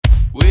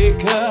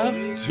Wake up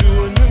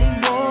to a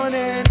new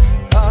morning,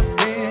 pop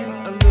in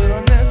a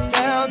little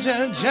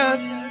nostalgia,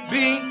 just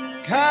be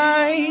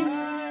kind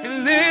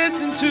and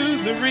listen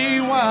to the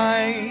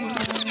rewind.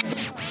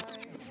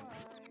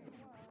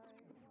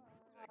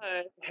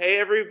 Hey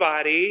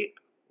everybody,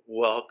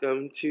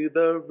 welcome to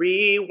the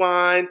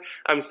Rewind.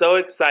 I'm so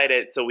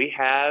excited. So we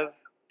have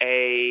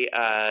a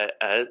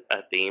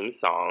theme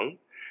song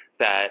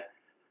that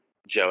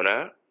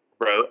Jonah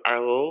wrote our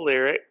little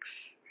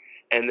lyrics,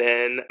 and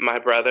then my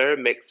brother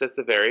mixed us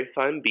a very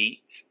fun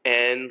beat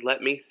and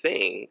let me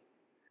sing.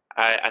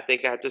 I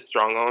think I had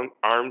to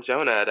arm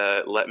Jonah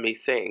to let me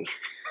sing.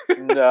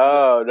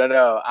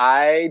 No.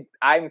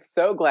 I'm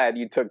so glad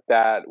you took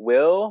that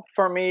will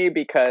for me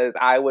because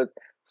I was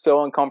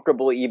so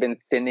uncomfortable even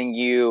sending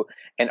you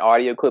an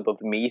audio clip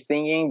of me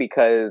singing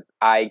because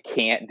I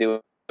can't do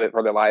it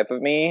for the life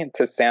of me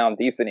to sound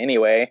decent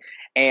anyway.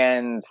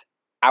 And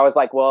I was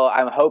like, well,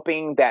 I'm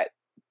hoping that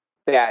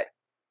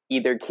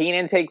either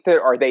Keenan takes it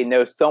or they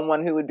know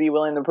someone who would be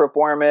willing to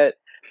perform it.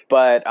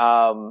 But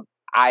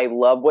I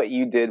love what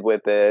you did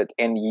with it.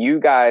 And you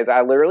guys,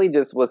 I literally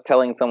just was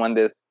telling someone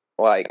this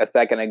like a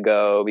second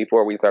ago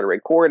before we started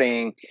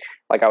recording.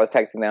 Like I was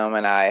texting them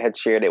and I had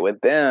shared it with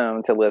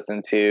them to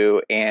listen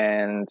to.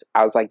 And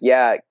I was like,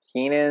 yeah,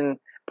 Keenan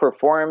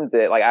performed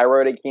it. Like I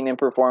wrote it, Keenan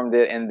performed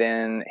it, and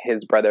then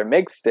his brother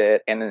mixed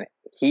it. And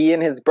he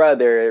and his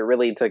brother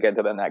really took it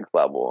to the next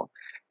level.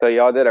 So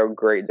y'all did a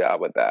great job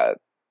with that.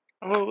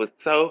 Oh, it was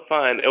so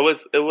fun. It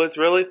was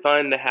really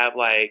fun to have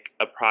like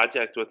a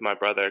project with my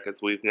brother because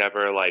we've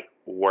never like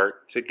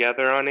worked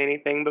together on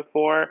anything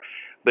before.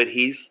 But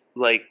he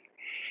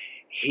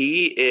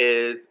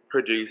is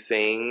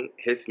producing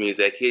his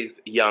music. He's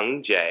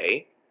Young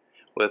Jay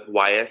with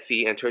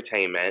YSC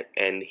Entertainment,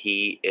 and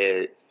he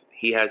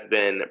has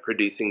been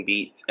producing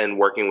beats and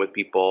working with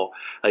people.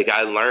 Like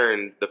I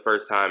learned the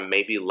first time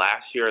maybe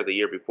last year or the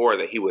year before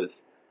that he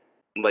was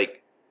like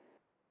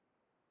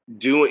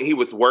he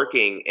was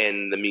working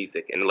in the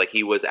music, and like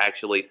he was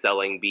actually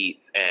selling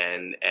beats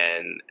and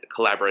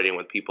collaborating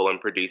with people and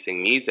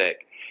producing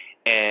music.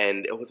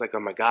 And it was like,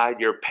 oh my god,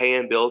 you're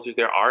paying bills with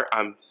your art.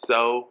 I'm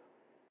so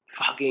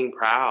fucking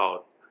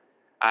proud.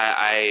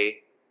 I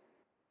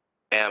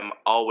am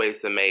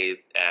always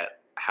amazed at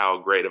how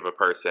great of a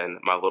person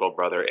my little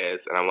brother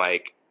is, and I'm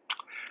like,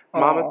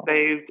 mama Aw.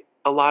 saved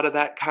a lot of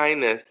that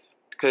kindness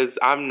because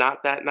I'm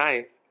not that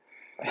nice.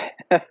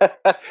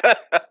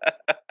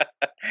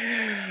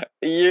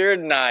 You're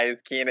nice,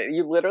 Keenan.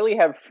 You literally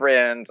have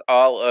friends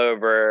all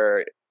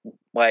over,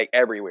 like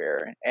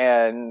everywhere.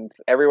 And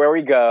everywhere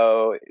we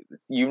go,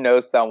 you know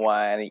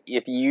someone.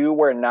 If you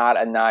were not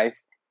a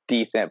nice,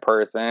 decent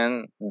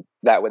person,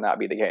 that would not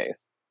be the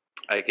case.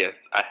 I guess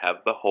I have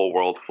the whole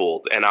world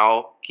fooled, and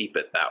I'll keep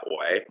it that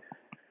way.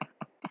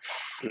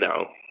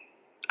 No,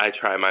 I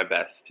try my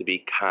best to be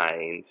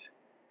kind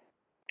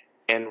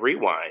and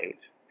rewind.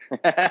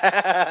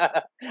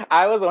 I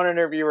was wondering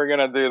if you were going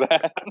to do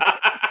that.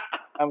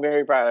 I'm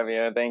very proud of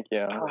you. Thank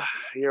you.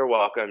 You're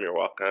welcome. You're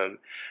welcome.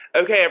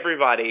 Okay,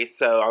 everybody.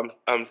 So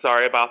I'm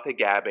sorry about the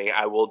gabbing.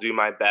 I will do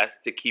my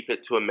best to keep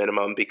it to a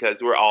minimum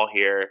because we're all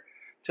here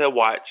to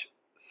watch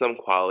some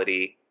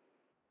quality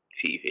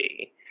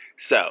TV.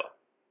 So,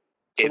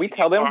 Should if we you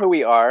tell them are, who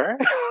we are?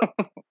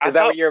 I Is that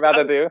thought, what you're about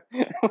to do?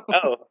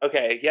 oh,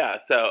 okay, yeah.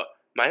 So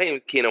my name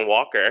is Keenan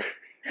Walker.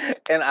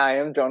 And I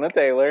am Jonah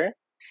Taylor.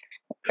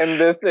 And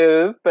this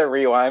is the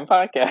Rewind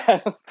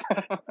Podcast.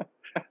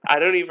 I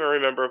don't even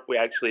remember if we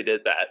actually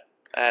did that.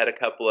 I had a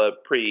couple of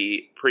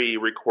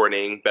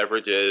pre-recording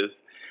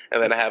beverages,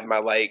 and then I have my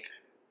like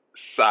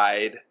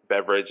side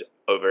beverage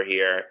over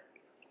here.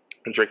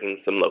 I'm drinking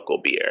some local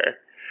beer.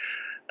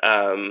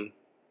 Um,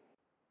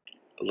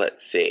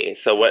 let's see.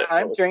 So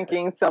I'm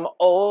drinking some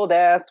old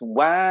ass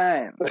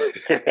wine.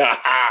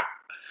 I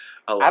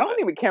love I don't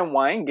it. even. Can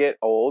wine get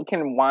old?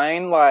 Can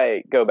wine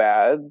like go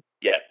bad?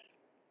 Yes.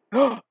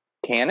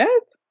 Can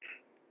it?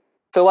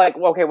 So like,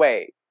 okay,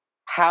 wait.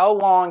 How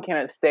long can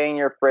it stay in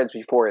your fridge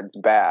before it's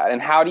bad?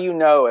 And how do you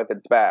know if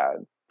it's bad?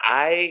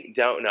 I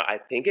don't know. I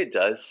think it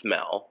does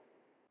smell,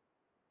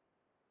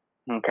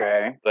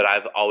 Okay. but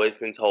I've always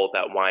been told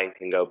that wine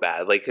can go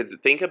bad. Like, cause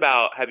think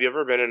about, have you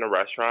ever been in a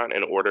restaurant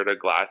and ordered a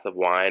glass of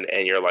wine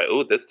and you're like,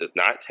 oh, this does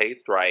not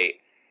taste right,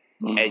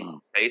 and you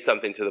say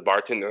something to the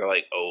bartender, they're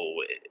like, oh,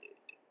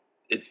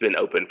 it's been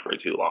open for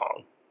too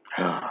long.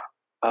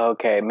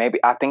 Okay, maybe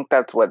I think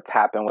that's what's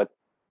happened with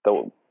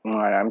the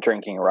wine I'm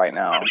drinking right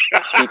now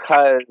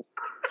because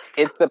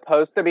it's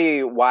supposed to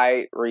be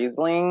white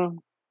Riesling,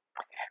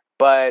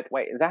 but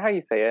wait, is that how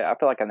you say it? I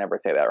feel like I never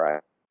say that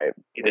right.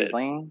 You did.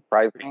 Riesling.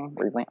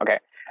 Okay.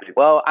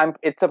 Well,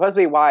 it's supposed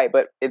to be white,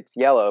 but it's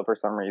yellow for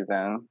some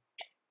reason,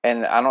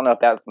 and I don't know if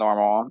that's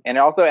normal. And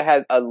also, it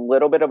had a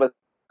little bit of a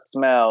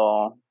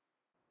smell.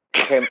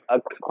 Okay,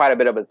 quite a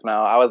bit of a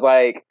smell. I was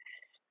like,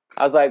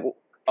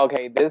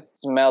 okay, this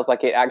smells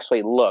like it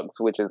actually looks,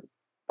 which is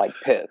like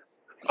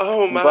piss.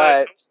 Oh my!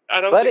 But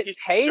I don't but think it you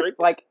should tastes drink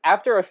it. like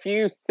after a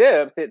few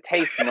sips, it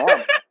tastes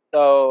normal.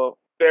 So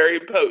Very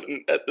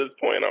potent at this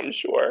point, I'm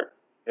sure.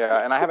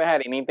 Yeah, and I haven't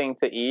had anything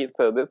to eat,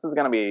 so this is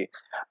gonna be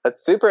a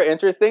super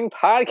interesting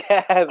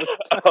podcast.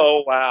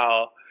 Oh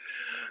wow.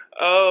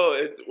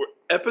 Oh,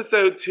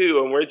 episode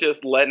 2, and we're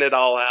just letting it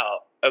all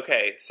out.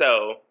 Okay,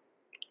 so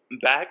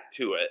back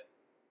to it.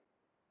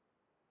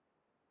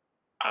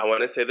 I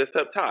want to say this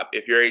up top.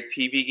 If you're a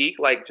TV geek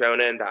like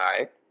Jonah and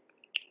I,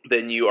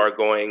 then you are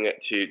going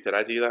to. Did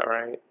I do that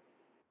right?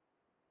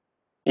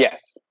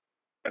 Yes,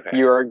 Okay.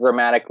 you are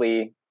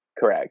grammatically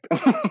correct.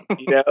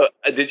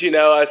 Did you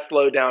know I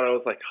slowed down? I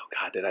was like, oh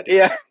God, did I do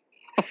Yeah.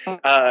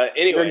 that?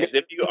 Anyways,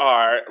 if you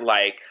are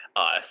like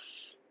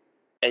us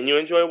and you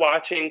enjoy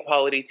watching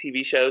quality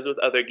TV shows with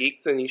other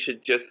geeks, then you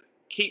should just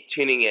keep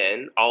tuning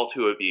in, all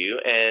 2 of you,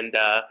 and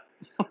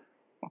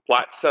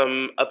watch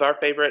some of our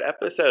favorite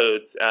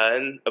episodes.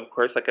 And of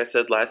course, like I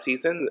said last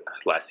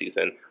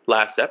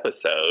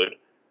episode,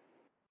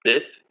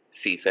 this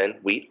season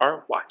we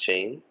are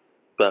watching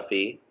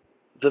Buffy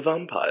the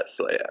Vampire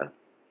Slayer.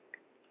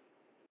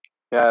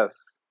 Yes.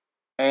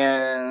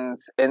 And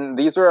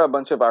these are a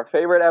bunch of our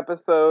favorite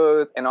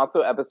episodes, and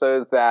also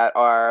episodes that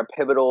are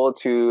pivotal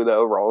to the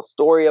overall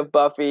story of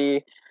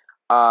Buffy.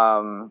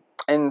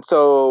 And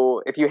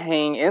so if you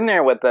hang in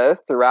there with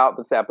us throughout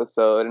this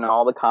episode and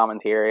all the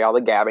commentary, all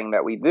the gabbing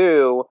that we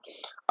do,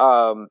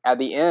 at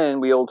the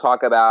end we'll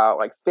talk about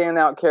like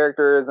standout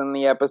characters in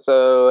the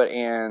episode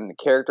and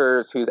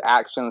characters whose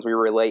actions we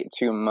relate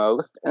to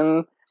most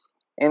in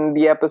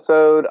the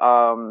episode.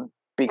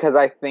 Because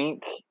I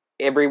think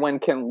everyone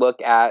can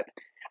look at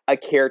a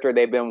character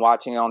they've been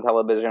watching on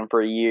television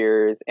for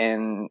years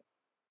and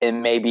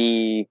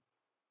maybe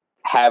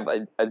have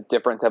a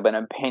difference of an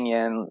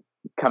opinion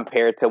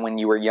compared to when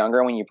you were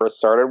younger, when you first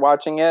started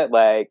watching it.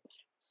 Like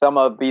some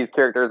of these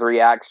characters'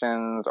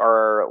 reactions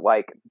are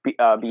like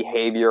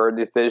behavior or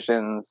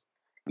decisions,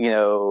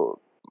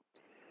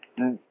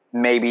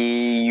 maybe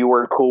you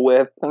were cool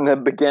with in the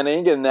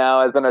beginning, and now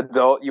as an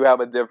adult you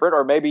have a different,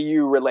 or maybe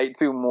you relate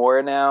to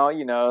more now.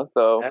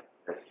 So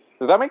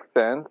does that make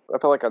sense? I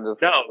feel like I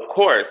just No, of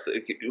course.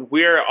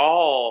 We're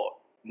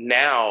all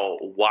now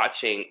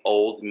watching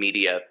old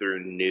media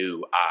through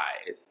new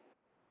eyes.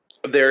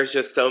 There's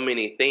just so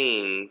many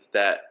things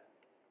that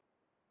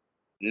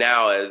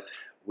now, as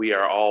we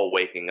are all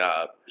waking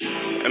up.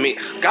 I mean,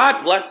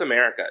 God bless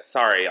America.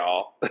 Sorry,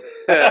 y'all.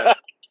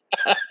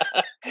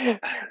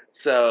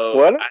 So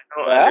What? I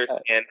don't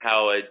understand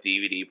how a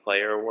DVD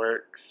player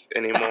works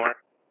anymore.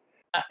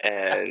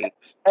 And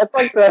That's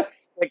like the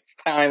 6th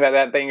time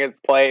that thing is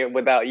played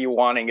without you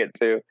wanting it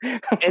to.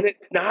 and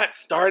it's not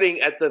starting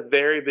at the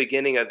very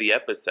beginning of the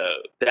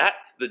episode.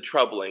 That's the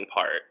troubling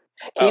part.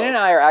 Keenan and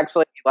I are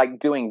actually like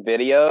doing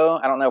video.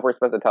 I don't know if we're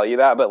supposed to tell you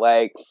that, but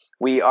like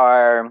we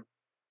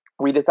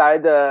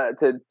decided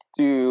to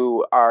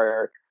do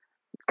our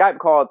Skype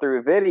call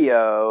through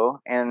video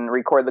and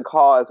record the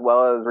call as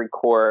well as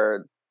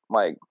record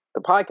like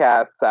the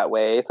podcast that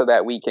way, so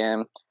that we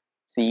can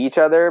see each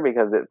other,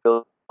 because it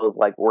feels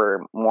like we're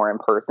more in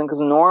person. Because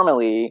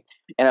normally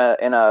in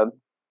a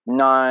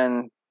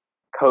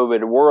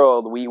non-COVID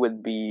world, we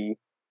would be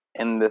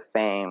in the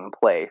same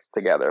place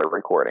together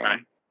recording.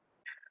 Right.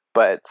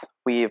 But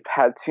we've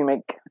had to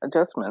make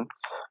adjustments,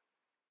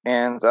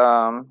 and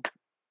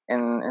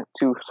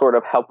to sort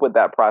of help with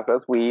that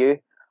process,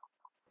 we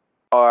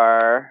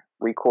are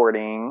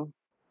recording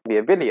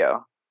via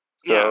video.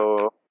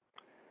 So,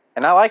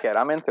 and I like it.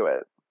 I'm into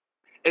it.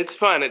 It's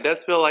fun. It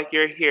does feel like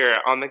you're here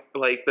on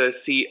the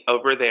seat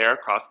over there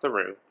across the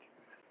room,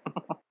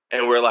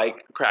 and we're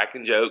like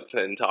cracking jokes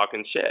and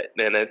talking shit,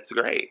 and it's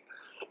great.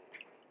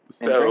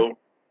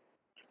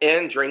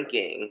 And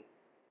drinking.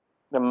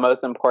 The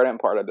most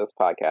important part of this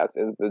podcast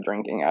is the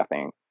drinking, I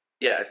think.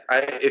 Yes,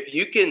 if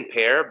you can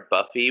pair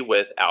Buffy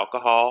with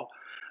alcohol,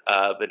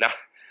 but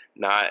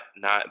not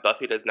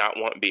Buffy does not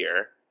want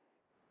beer.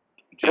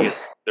 Do you get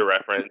the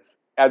reference?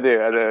 I do,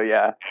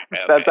 yeah.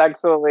 Okay. That's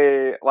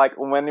actually, like,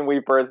 when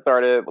you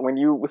started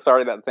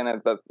that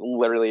sentence, that's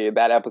literally,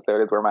 that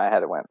episode is where my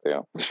head went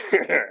to.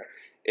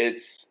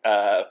 It's,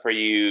 for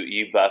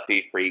you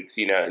Buffy freaks,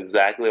 you know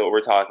exactly what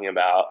we're talking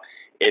about.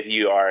 If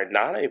you are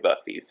not a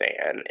Buffy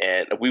fan,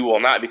 and we will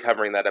not be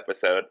covering that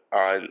episode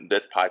on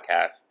this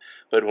podcast,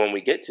 but when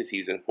we get to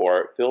season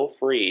 4, feel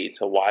free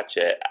to watch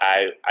it.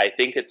 I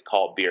think it's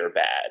called Beer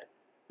Bad.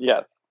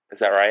 Yes. Is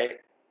that right?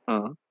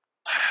 Mm-hmm. Wow.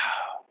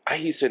 I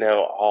used to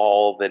know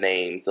all the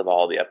names of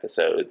all the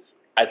episodes.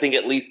 I think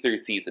at least through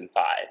season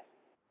 5.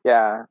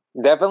 Yeah.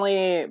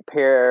 Definitely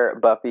pair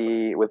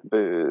Buffy with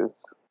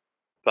booze.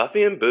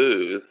 Buffy and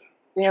booze.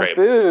 Yeah,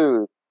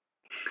 booze.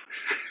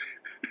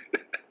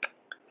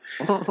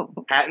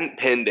 Patent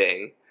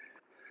pending.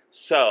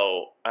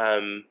 So,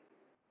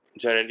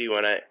 Jonah, do you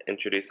want to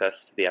introduce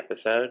us to the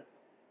episode?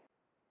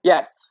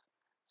 Yes.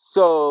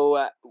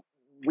 So,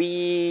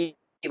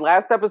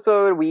 last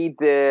episode, we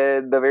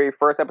did the very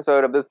first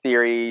episode of the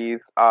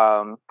series,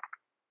 Welcome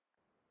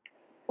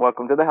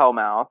to the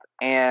Hellmouth.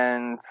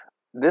 And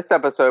this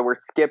episode, we're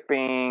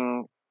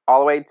skipping all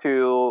the way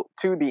to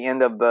the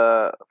end of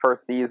the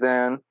first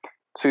season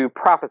to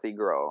Prophecy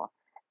Girl.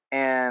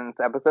 and it's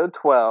episode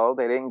 12.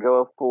 They didn't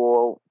go a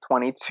full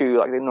 22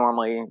 like they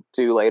normally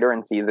do later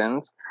in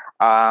seasons.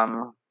 It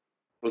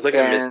was like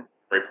a mid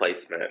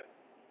replacement.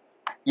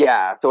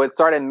 Yeah, so it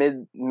started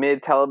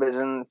mid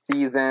television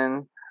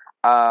season,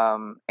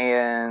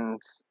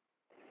 and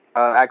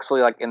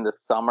actually like in the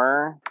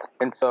summer,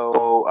 and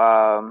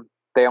so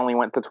they only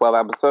went to 12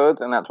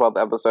 episodes, and that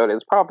 12th episode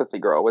is Prophecy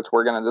Girl, which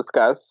we're going to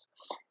discuss.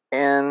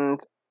 And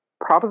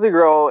Prophecy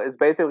Girl is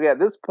basically, at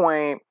this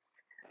point,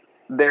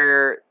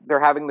 they're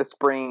having the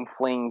spring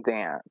fling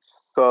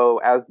dance. So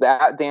as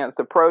that dance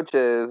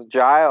approaches,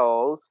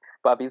 Giles,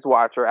 Buffy's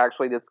watcher,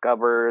 actually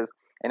discovers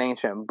an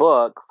ancient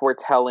book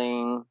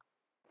foretelling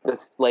the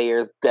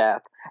Slayer's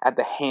death at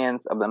the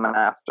hands of the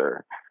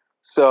Master.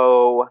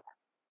 So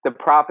the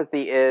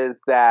prophecy is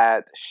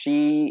that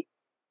she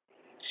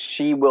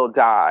will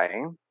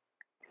die,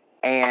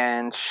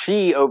 and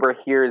she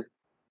overhears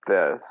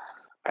this.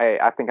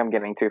 I think I'm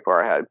getting too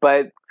far ahead,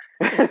 but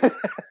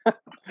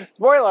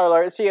spoiler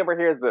alert, she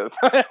overhears this.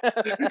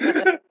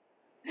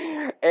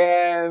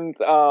 And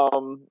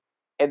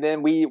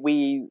then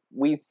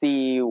we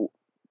see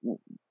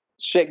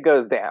shit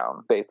goes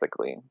down,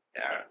 basically.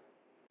 Yeah.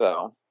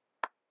 So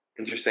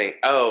interesting.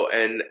 Oh,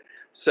 and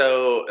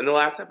so in the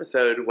last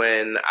episode,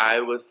 when I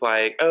was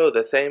like, oh,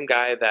 the same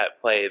guy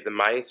that played the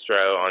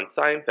maestro on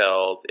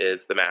Seinfeld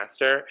is the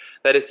master,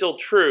 that is still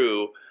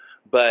true,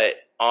 but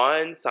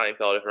on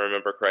Seinfeld, if I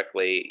remember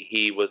correctly,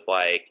 he was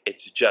like,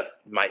 it's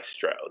just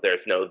maestro.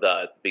 There's no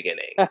the at the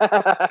beginning. And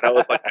I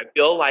was like, I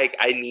feel like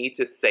I need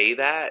to say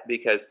that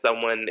because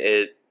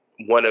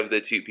one of the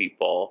two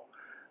people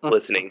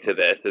listening to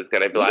this is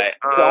going to be like,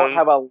 don't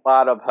have a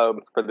lot of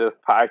hopes for this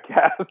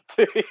podcast.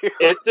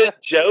 It's a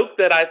joke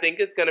that I think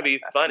is going to be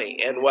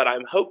funny. And what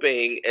I'm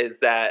hoping is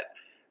that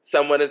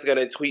someone is going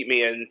to tweet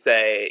me and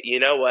say, you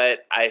know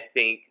what? I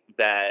think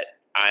that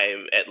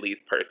I'm at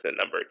least person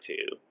number 2.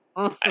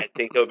 I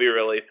think it'll be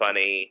really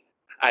funny.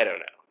 I don't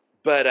know.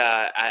 But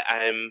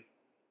I'm,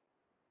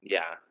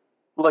 yeah.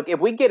 Look, if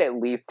we get at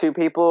least 2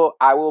 people,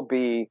 I will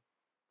be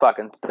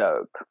fucking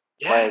stoked.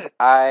 Yes.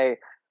 Like,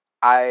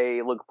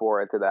 I look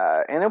forward to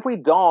that. And if we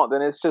don't,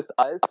 then it's just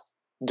us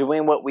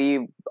doing what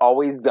we've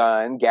always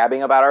done,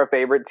 gabbing about our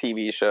favorite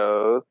TV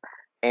shows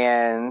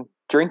and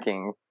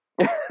drinking.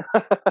 And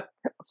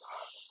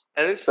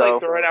it's like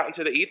throw it out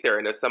into the ether,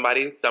 and if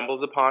somebody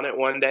stumbles upon it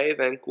one day,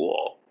 then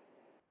cool.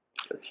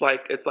 It's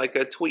like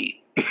a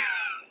tweet.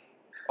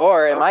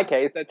 Or in my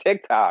case, a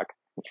TikTok.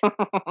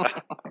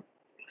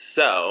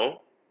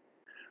 So,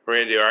 we're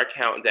going to do our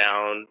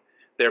countdown.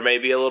 There may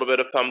be a little bit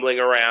of fumbling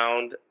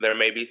around. There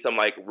may be some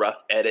like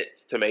rough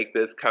edits to make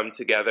this come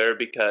together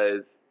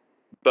because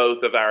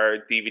both of our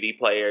DVD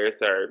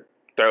players are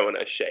throwing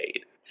us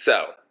shade.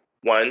 So,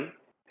 1,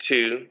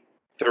 2,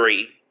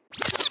 3.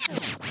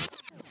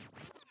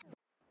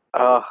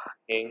 Ugh.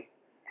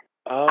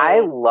 I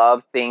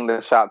love seeing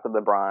the shots of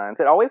the bronze.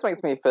 It always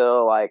makes me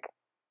feel like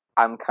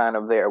I'm kind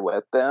of there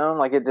with them.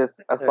 Like it's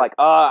like,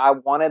 I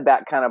wanted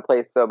that kind of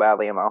place so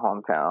badly in my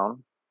hometown.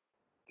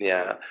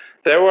 Yeah.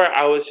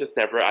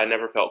 I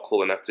never felt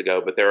cool enough to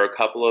go, but there were a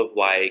couple of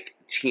like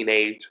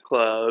teenage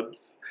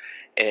clubs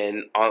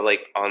and on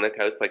the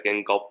coast, like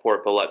in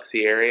Gulfport,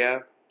 Biloxi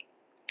area.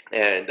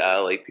 And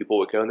like people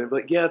would go and they'd be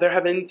like, yeah, they're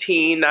having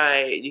teen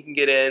night. You can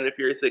get in if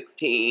you're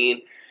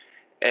 16.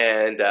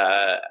 And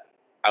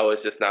I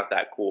was just not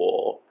that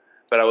cool.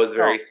 But I was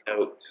very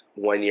stoked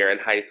one year in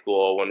high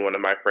school when one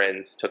of my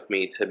friends took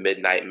me to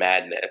Midnight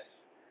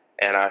Madness.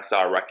 And I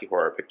saw a Rocky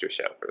Horror Picture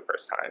Show for the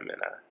first time.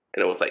 And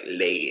it was like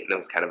late, and it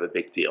was kind of a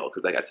big deal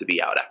because I got to be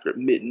out after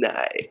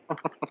midnight.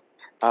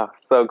 Oh,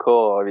 so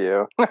cool of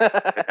you.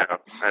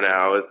 I know.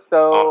 I was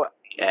on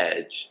the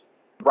edge.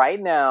 Right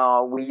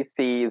now, we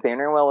see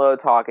Xander and Willow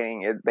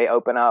talking. They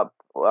open up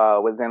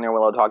with Xander and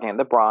Willow talking at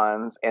the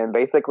Bronze, and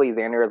basically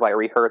Xander is like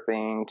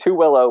rehearsing to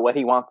Willow what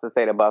he wants to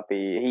say to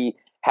Buffy. He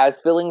has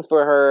feelings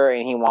for her,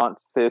 and he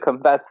wants to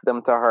confess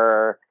them to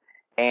her,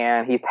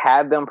 and he's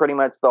had them pretty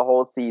much the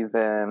whole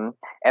season.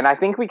 And I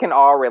think we can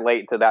all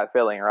relate to that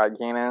feeling, right,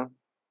 Keenan?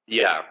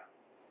 Yeah.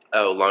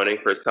 Oh, loaning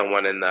for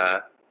someone in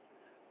the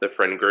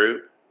friend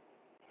group?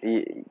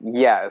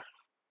 Yes.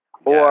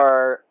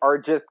 Yeah.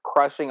 Or just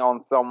crushing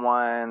on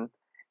someone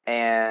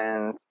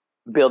and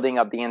building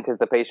up the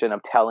anticipation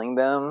of telling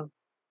them.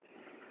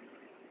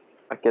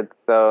 Like,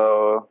 it's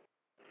so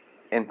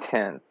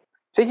intense.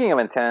 Speaking of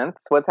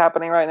intense, what's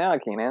happening right now,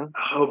 Keenan?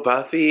 Oh,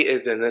 Buffy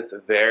is in this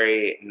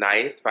very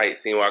nice fight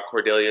scene while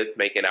Cordelia's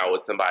making out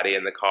with somebody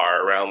in the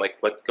car around, like,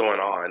 what's going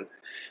on?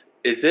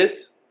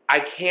 I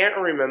can't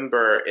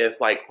remember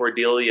if, like,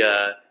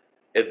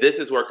 if this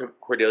is where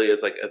Cordelia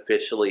is, like,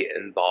 officially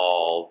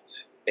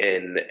involved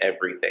in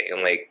everything,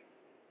 and, like,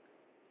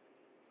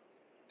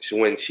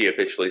 when she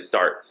officially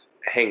starts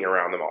hanging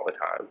around them all the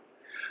time.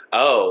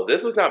 Oh,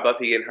 this was not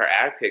Buffy getting her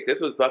ass kicked. This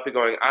was Buffy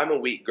going, I'm a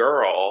weak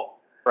girl.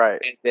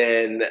 Right. And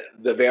then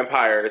the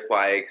vampire is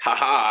like,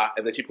 haha.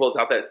 And then she pulls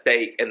out that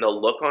stake, and the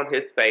look on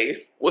his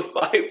face was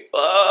like,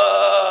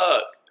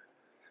 fuck.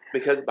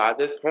 Because by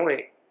this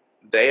point,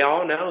 they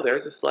all know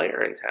there's a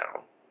Slayer in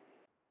town.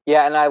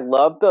 Yeah, and I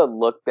love the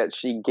look that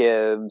she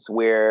gives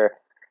where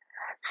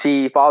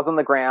she falls on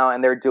the ground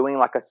and they're doing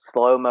like a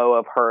slow-mo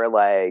of her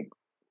like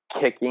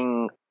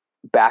kicking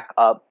back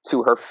up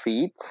to her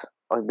feet.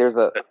 Like there's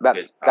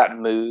that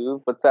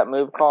move. What's that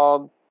move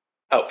called?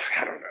 Oh,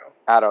 I don't know.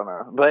 I don't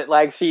know. But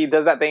like she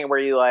does that thing where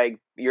you like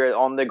you're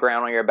on the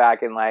ground on your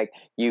back and like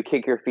you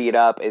kick your feet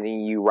up and then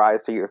you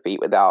rise to your feet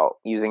without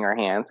using your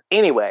hands.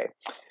 Anyway,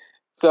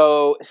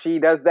 so she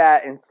does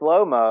that in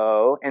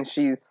slow-mo and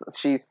she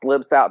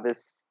slips out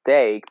this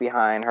stake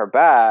behind her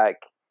back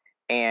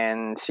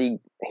and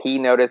he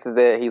notices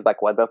it. He's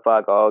like, "What the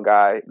fuck? Oh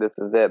god, this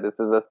is it. This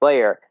is the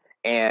Slayer."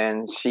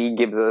 And she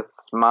gives a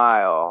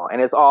smile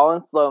and it's all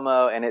in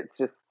slow-mo and it's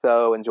just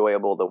so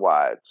enjoyable to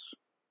watch.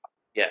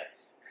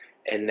 Yes.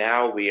 And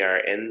now we are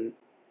in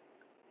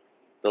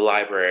the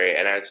library,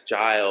 and as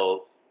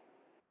Giles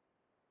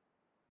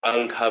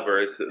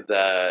uncovers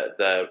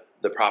the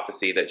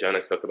prophecy that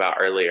Jonah spoke about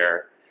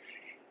earlier,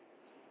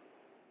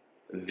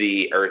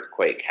 the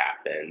earthquake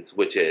happens,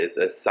 which is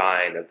a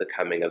sign of the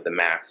coming of the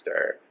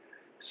Master.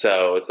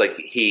 So it's like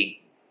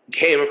he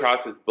came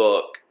across his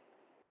book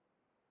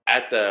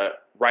at the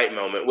right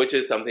moment, which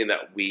is something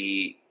that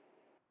we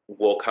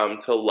will come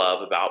to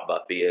love about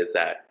Buffy, is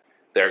that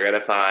they're going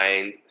to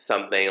find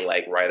something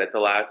like right at the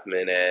last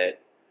minute,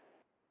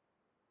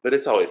 but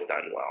it's always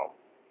done well.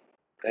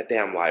 That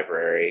damn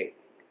library.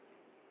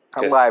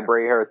 Her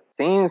library has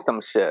seen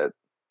some shit.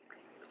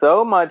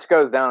 So much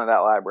goes down in that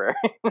library.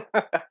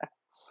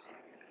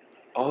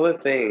 All the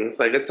things.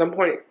 Like at some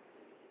point,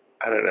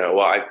 I don't know.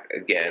 Well,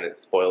 again, it's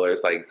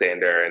spoilers. Like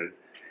Xander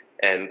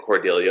and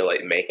Cordelia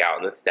like make out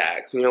in the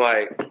stacks, and you're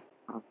like,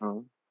 mm-hmm.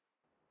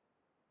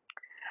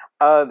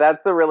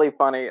 That's a really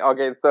funny.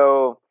 Okay,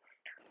 so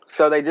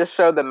they just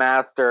showed the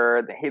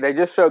Master. They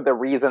just showed the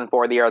reason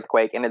for the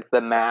earthquake, and it's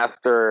the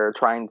Master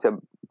trying to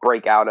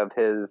break out of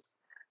his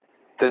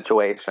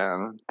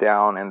situation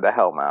down in the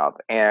Hellmouth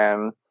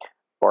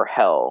or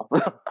Hell.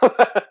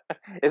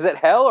 Is it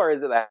Hell or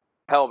is it the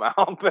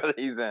Hellmouth that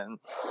he's in?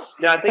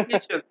 No, I think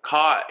he's just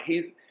caught.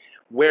 He's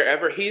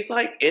wherever. He's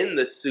like in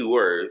the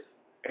sewers.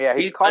 Yeah,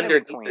 he's caught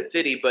underneath in the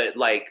city, but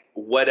like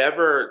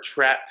whatever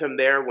trapped him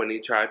there when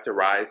he tried to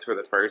rise for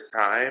the first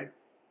time,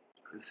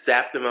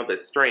 sapped him of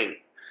his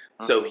strength,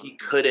 so he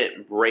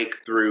couldn't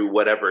break through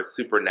whatever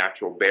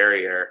supernatural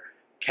barrier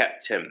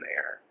kept him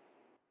there.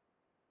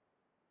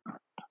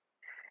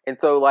 And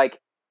so, like,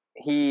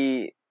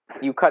 you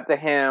cut to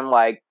him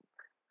like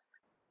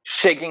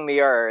shaking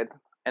the earth,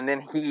 and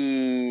then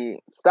he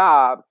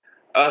stops.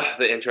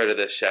 The intro to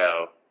this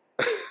show.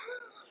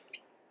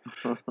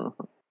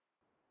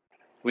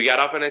 We got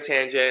off on a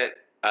tangent.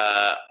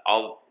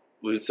 So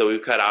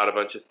we've cut out a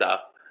bunch of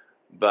stuff,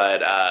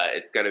 but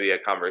it's going to be a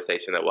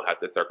conversation that we'll have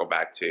to circle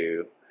back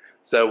to.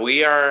 So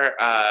we are.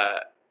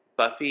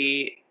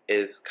 Buffy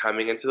is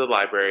coming into the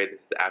library. This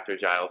is after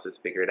Giles has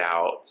figured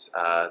out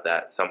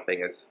that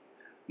something is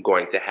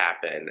going to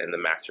happen and the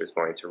Master is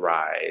going to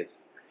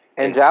rise.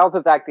 And Giles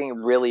is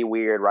acting really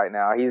weird right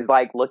now. He's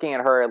like looking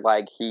at her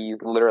like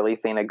he's literally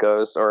seen a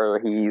ghost, or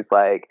he's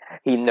like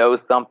he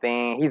knows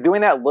something. He's doing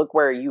that look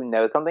where you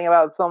know something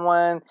about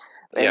someone,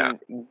 and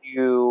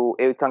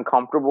it's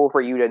uncomfortable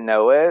for you to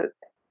know it,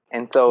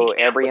 and so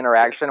every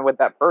interaction with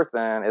that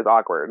person is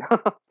awkward.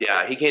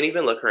 Yeah, he can't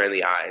even look her in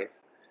the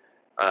eyes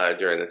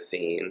during the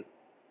scene.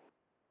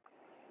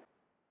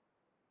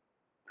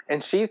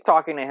 And she's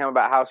talking to him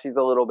about how she's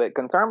a little bit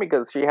concerned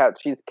because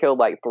she's killed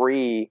like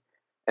 3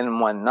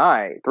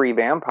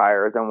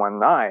 vampires in one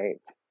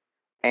night,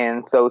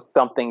 and so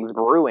something's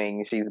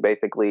brewing, she's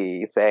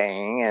basically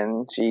saying,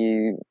 and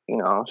she's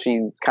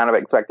kind of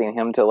expecting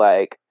him to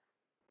like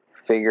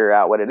figure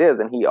out what it is,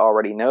 and he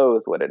already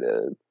knows what it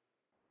is.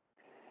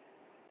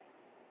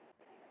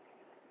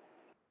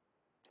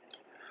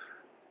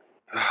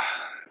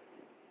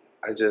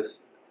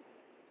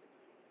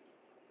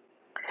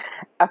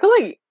 I feel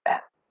like,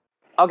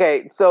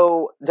 okay,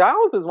 so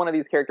Giles is one of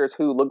these characters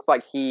who looks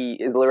like he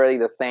is literally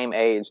the same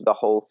age the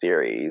whole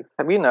series.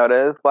 Have you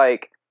noticed?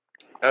 Like,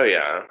 oh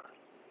yeah.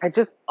 I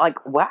just like,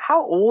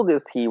 how old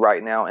is he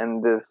right now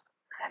in this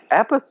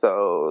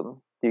episode?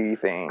 Do you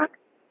think?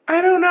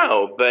 I don't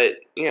know, but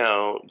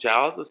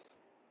Giles is,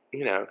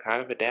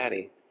 kind of a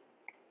daddy.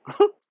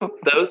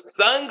 Those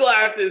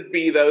sunglasses,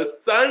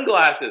 those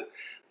sunglasses.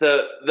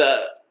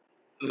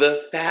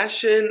 The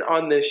fashion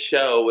on this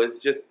show was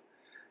just.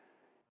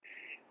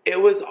 It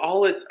was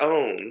all its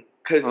own,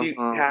 because you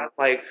had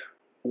like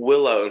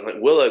Willow, and like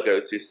Willow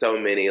goes through so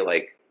many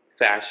like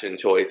fashion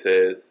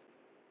choices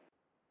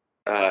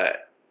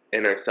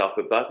in herself,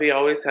 but Buffy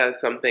always has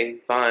something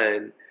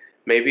fun.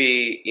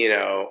 Maybe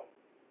it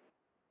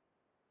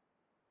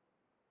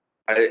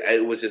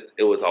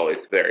was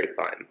always very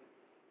fun,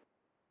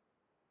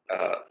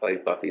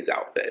 like Buffy's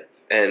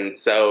outfits, and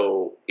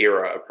so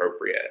era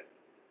appropriate.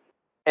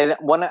 And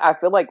I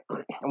feel like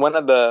one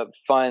of the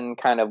fun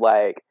kind of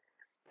like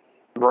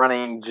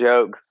running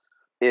jokes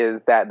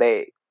is that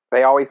they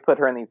always put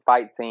her in these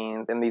fight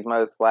scenes in these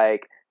most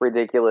like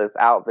ridiculous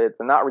outfits,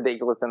 and not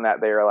ridiculous in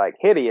that they're like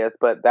hideous,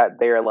 but that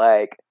they're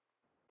like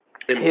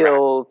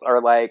heels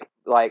or like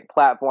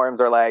platforms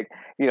or like,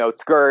 you know,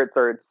 skirts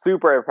or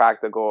super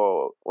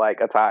impractical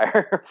like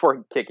attire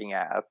for kicking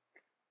ass.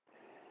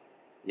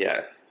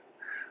 Yes.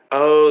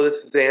 Oh,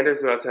 this is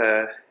Xander's about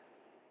to.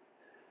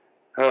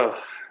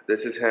 Oh,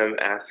 this is him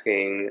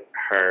asking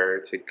her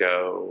to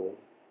go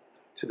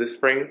to the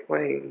spring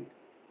fling.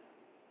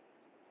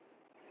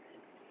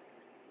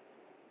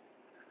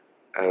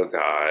 Oh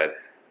God.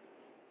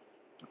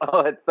 Oh,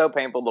 it's so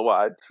painful to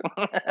watch.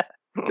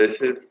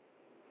 This is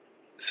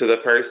so the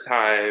first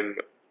time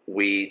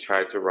we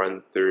tried to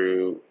run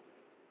through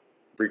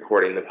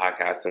recording the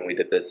podcast and we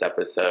did this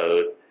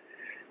episode,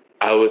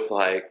 I was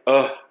like,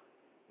 oh,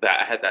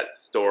 that I had that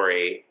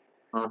story.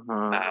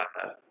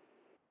 The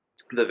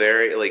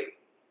very like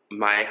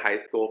my high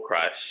school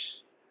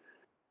crush.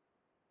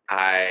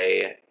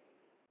 I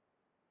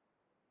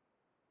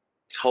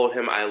told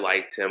him I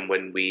liked him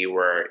when we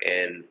were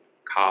in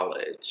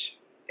college,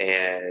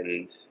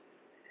 and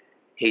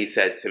he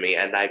said to me,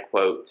 and I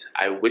quote,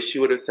 "I wish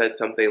you would have said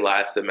something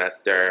last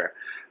semester.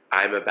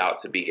 I'm about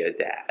to be a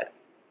dad."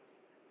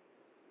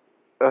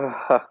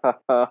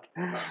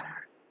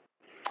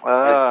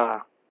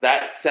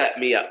 That set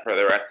me up for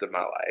the rest of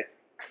my life.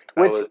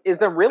 Which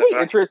is a really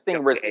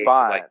interesting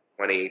response. Like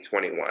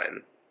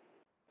 2021.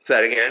 Say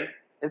that again?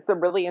 It's a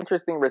really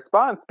interesting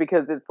response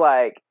because it's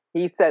like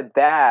he said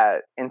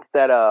that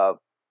instead of,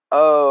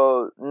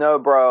 "Oh no,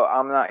 bro,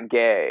 I'm not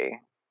gay."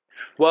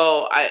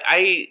 Well,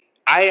 I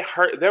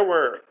heard there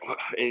were,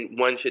 and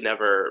one should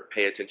never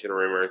pay attention to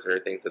rumors or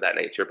things of that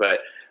nature,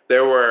 but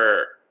there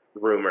were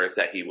rumors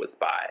that he was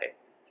bi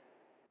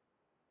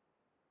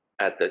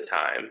at the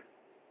time.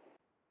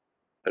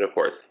 But of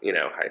course, you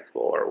know, high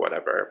school or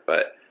whatever.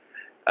 But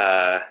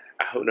I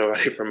hope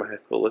nobody from my high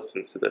school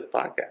listens to this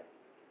podcast.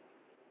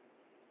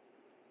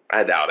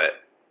 I doubt it.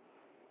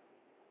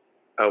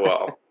 Oh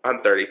well,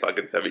 I'm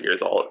 37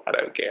 years old. I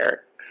don't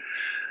care.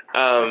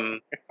 I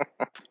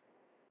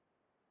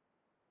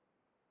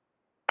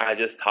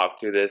just talked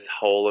through this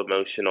whole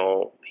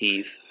emotional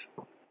piece.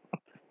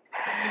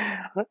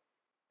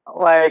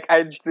 Like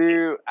I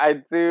do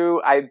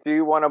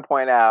want to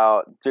point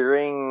out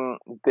during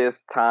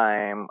this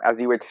time, as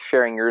you were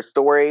sharing your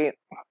story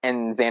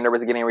and Xander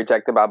was getting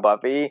rejected by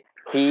Buffy,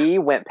 he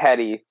went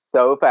petty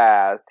so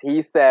fast.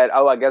 He said,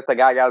 "Oh, I guess the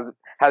guy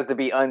has to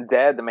be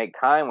undead to make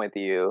time with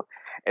you,"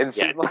 and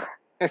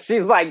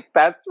she's like,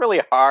 "That's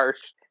really harsh,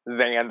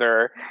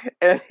 Xander."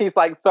 And he's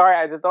like, "Sorry,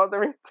 I just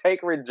don't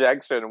take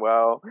rejection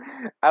well."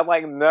 I'm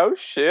like, "No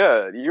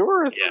shit, you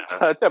were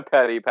such a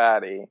petty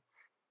patty."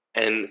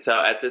 And so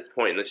at this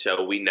point in the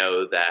show, we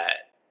know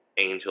that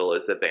Angel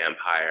is a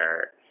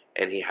vampire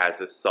and he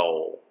has a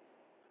soul.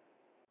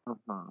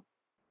 Mm-hmm.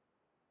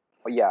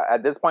 Yeah,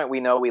 at this point, we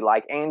know we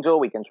like Angel,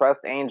 we can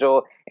trust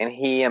Angel, and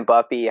he and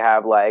Buffy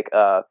have like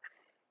a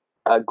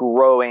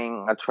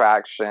growing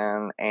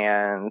attraction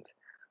and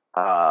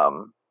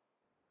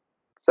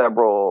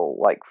several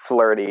like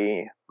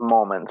flirty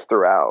moments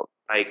throughout.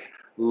 Like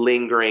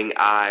lingering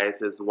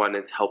eyes as one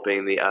is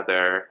helping the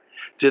other.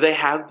 Do they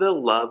have the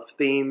love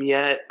theme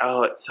yet?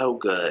 Oh, it's so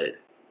good.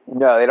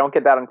 No, they don't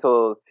get that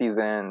until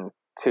season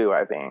 2,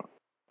 I think.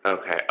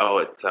 Okay. Oh,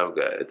 it's so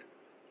good.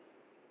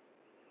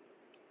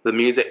 The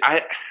music,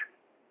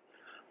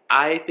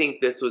 I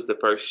think this was the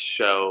first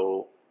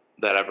show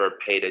that ever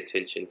paid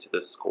attention to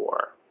the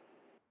score.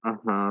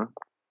 Mm-hmm.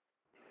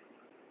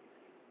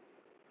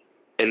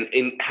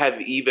 And have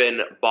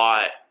even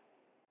bought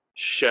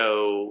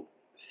show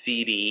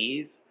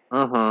CDs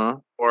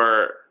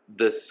or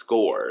the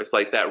scores.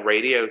 Like that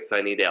Radio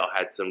Sunnydale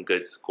had some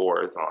good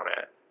scores on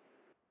it.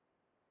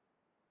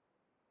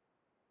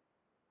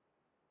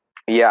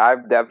 Yeah,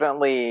 I've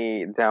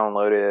definitely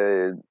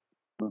downloaded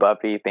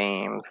Buffy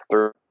themes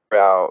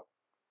throughout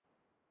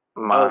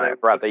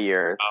the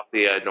years.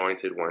 The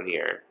Anointed one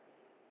here.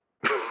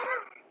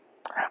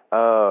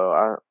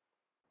 Oh,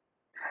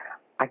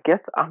 I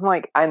guess I'm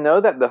like, I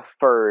know that the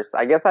first,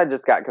 I guess I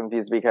just got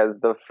confused because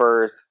the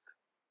first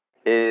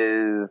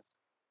is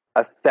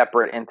a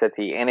separate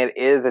entity and it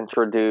is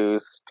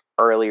introduced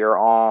earlier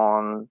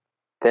on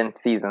than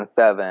season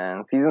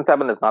 7. Season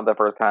 7 is not the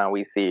first time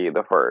we see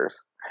the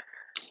first,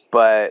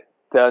 but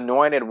the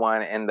Anointed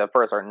one and the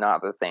first are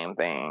not the same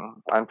thing.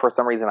 And for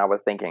some reason I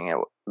was thinking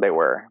they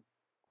were.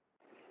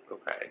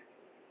 Okay.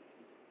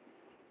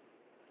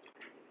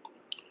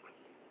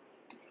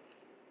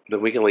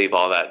 Then we can leave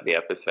all that in the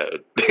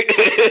episode.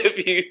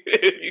 if you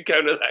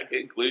come to that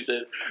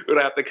conclusion, we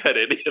don't have to cut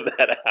any of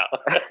that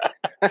out.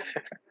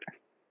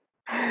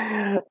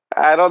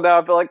 I don't know.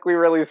 I feel like we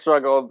really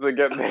struggled to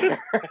get there.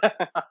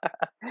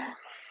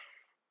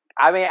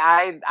 I mean,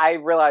 I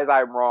realize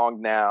I'm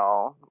wrong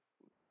now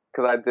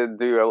because I did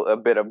do a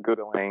bit of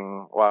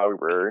Googling while we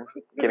were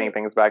getting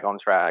things back on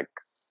track.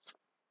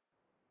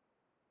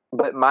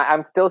 But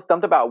I'm still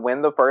stumped about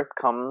when the first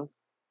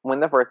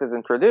is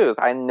introduced.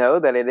 I know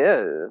that it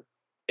is.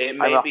 It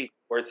may be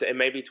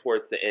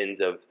towards the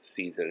end of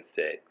season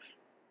 6.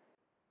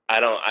 I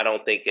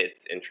don't think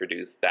it's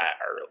introduced that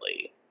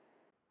early.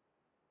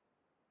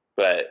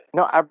 But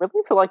no, I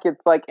really feel like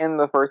it's like in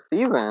the first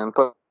season,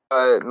 but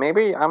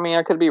maybe, I mean,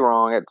 I could be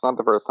wrong. It's not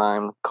the first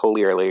time,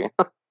 clearly.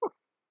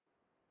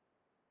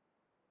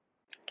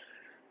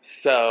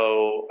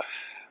 So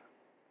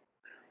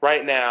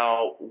right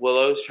now,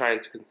 Willow's trying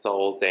to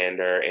console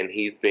Xander, and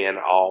he's being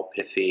all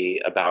pissy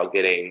about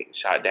getting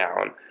shot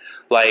down.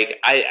 Like,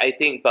 I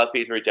think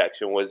Buffy's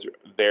rejection was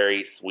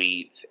very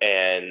sweet,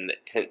 and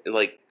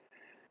like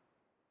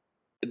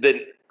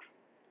the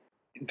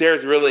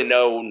there's really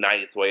no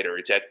nice way to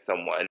reject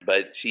someone,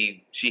 but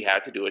she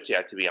had to do it. She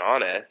had to be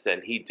honest,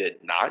 and he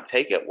did not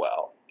take it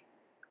well.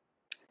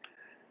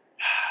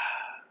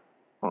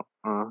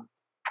 Mm.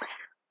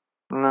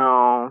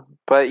 No,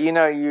 but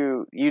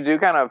you do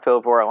kind of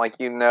feel for it, like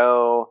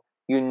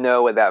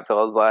what that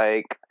feels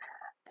like.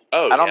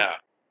 Oh yeah.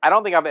 I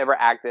don't think I've ever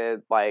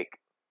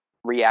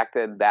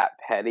reacted that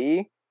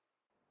petty,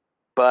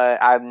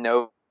 but I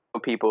know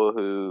people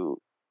who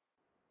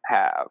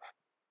have.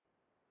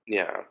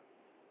 Yeah.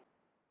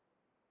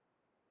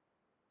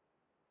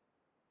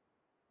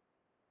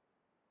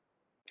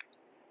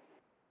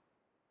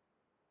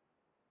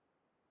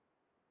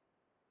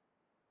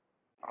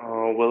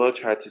 Oh, Willow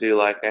tried to do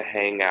like a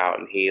hangout,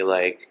 and he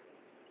like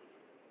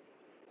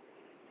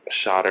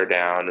shot her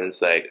down and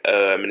is like,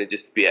 "Oh, I'm gonna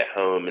just be at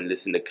home and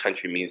listen to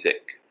country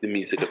music, the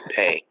music of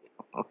pain."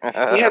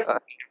 He has some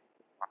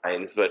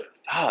lines, but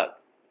fuck,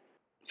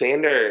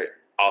 Xander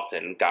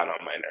often got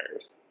on my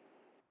nerves.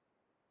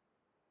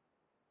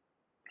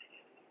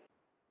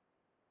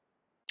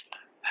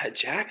 That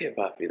jacket,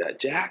 Buffy, that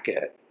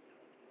jacket.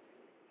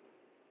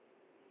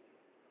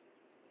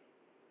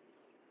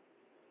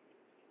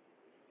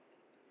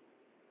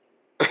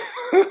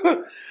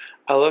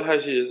 I love how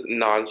she just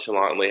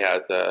nonchalantly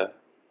has a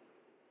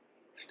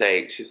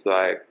steak. She's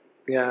like,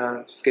 "Yeah,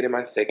 I'm just getting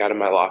my steak out of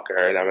my locker,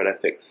 and I'm gonna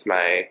fix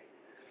my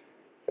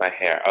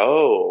hair."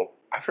 Oh,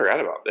 I forgot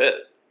about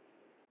this.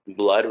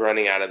 Blood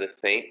running out of the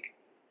sink.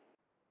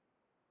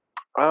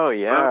 Oh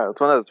yeah, it's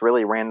one of those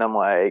really random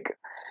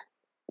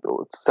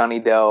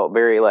Sunnydale,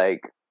 very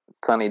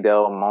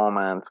Sunnydale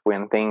moments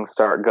when things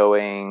start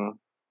going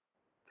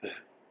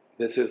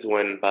This is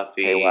when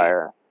Buffy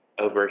haywire.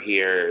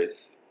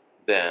 overhears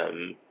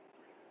them.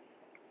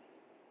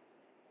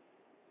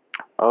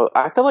 Oh,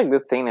 I feel like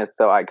this scene is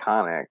so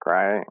iconic,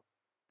 right?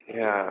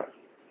 Yeah.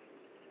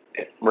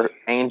 Where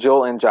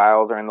Angel and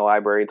Giles are in the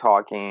library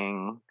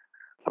talking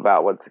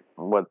about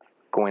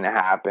what's going to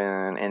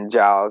happen, and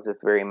Giles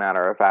just very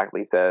matter of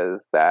factly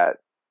says that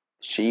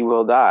she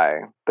will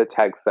die. The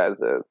text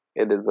says it.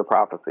 It is a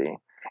prophecy.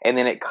 And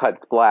then it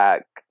cuts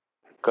black,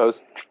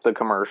 goes to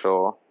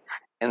commercial,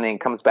 and then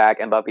comes back,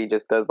 and Buffy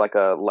just does like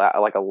a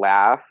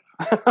laugh.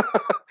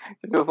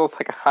 She just looks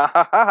like ha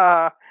ha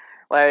ha,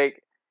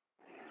 like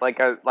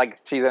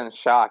she's in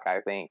shock. I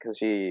think because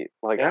she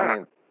Yeah. I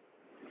mean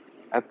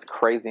that's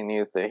crazy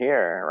news to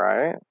hear,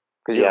 right?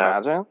 Could you Yeah.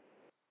 imagine?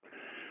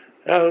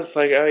 I was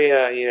like, oh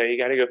yeah, you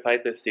gotta go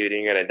fight this dude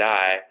and you're gonna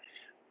die.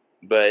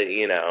 But,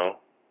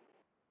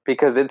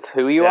 Because it's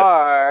who you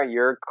are.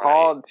 You're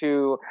called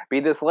to be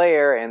the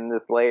Slayer, and the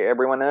Slayer,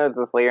 everyone knows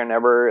the Slayer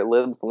never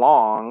lives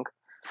long.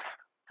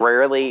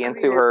 Rarely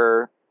into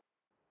her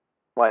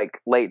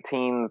late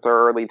teens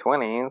or early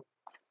 20s.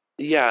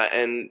 Yeah,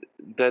 and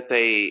that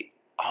they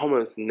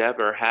almost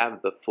never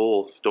have the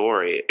full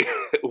story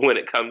when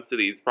it comes to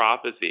these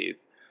prophecies.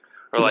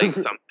 Or like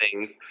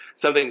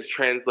something's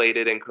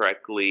translated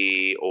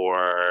incorrectly,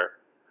 or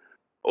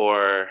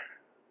oh,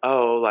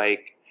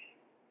 like,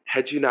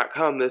 had you not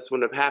come, this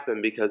wouldn't have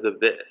happened because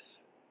of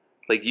this.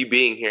 Like, you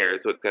being here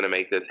is what's gonna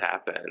make this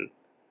happen.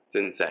 It's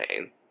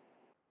insane.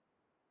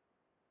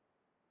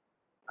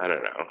 I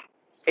don't know.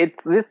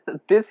 It's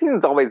this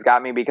scene's always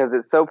got me because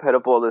it's so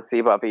pitiful to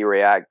see Buffy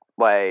react,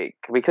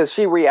 because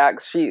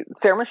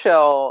Sarah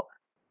Michelle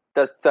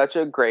does such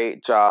a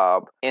great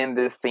job in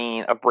this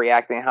scene of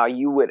reacting how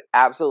you would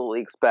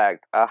absolutely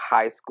expect a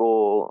high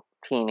school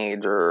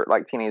teenage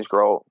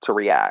girl to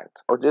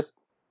react, or just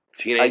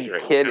Teenager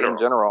a kid in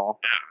general.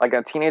 Like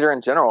a teenager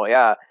in general,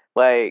 yeah.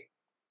 Like,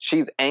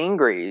 she's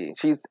angry.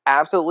 She's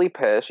absolutely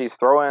pissed. She's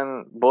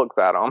throwing books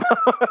at him.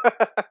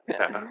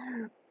 Yeah.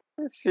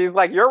 She's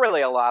like, "You're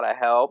really a lot of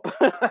help."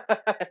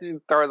 She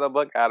throws a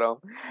book at him.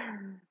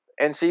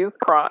 And she's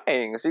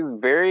crying. She's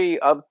very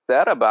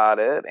upset about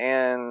it.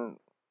 And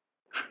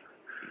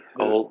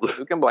who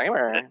can blame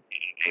her?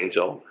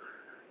 Angel.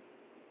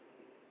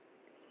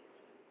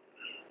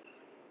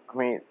 I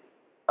mean,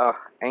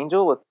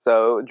 Angel was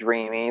so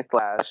dreamy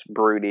 /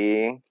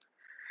 broody.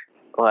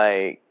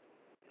 Like,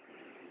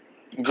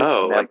 you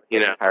just never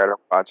get tired of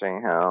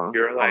watching him.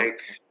 You're like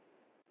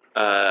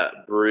a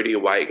broody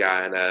white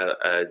guy in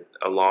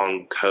a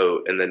long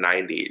coat in the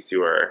 90s.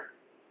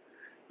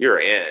 You're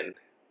in.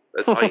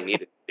 That's all you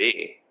needed to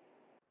be.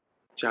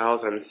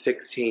 Giles, I'm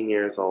 16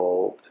 years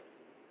old.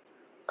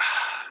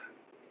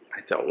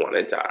 I don't want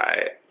to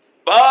die.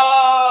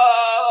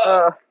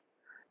 Fuck!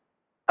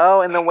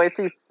 Oh, and the way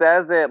she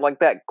says it, like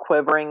that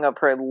quivering of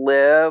her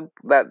lip,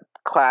 that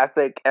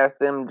classic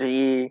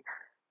SMG,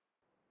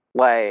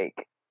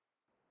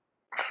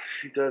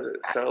 she does it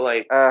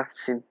so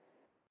she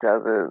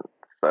does it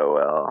so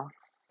well.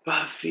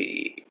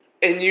 Buffy.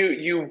 And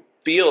you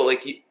feel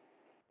like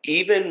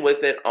even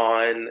with it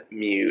on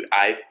mute,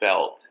 I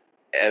felt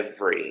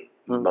every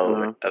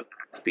moment of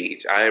that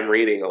speech. I am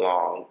reading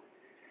along.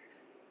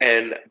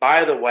 And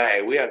by the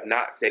way, we have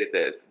not stated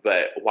this,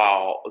 but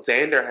while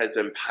Xander has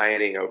been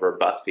pining over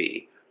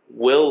Buffy,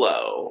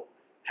 Willow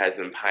has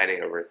been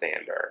pining over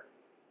Xander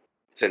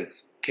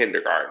since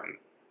kindergarten.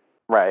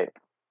 Right.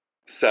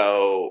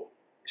 So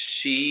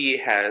she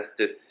has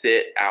to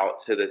sit out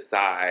to the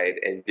side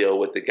and deal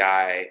with the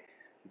guy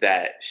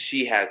that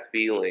she has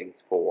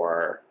feelings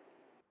for,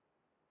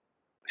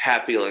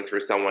 have feelings for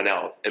someone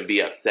else, and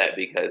be upset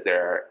because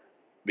they're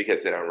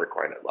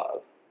unrequited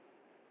love.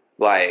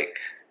 Like,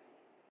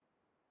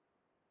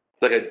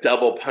 it's like a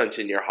double punch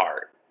in your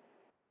heart.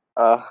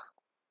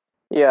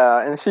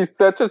 Yeah, and she's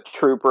such a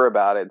trooper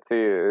about it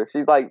too.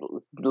 She like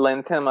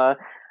lends him a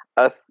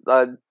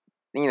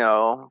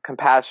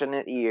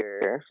compassionate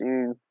ear.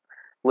 She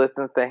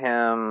listens to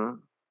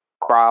him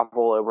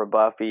grovel over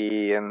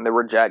Buffy and the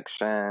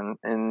rejection,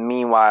 and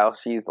meanwhile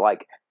she's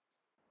like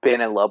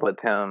been in love with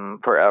him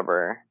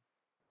forever.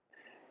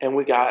 And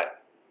we got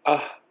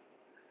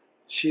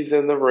she's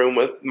in the room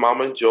with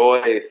Mama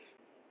Joyce.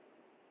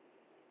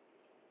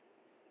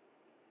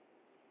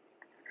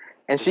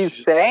 And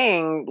she's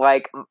saying,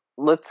 like,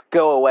 let's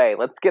go away.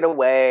 Let's get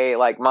away.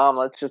 Like, Mom,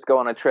 let's just go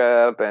on a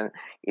trip. And,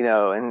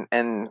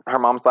 and her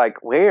mom's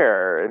like,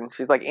 where? And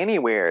she's like,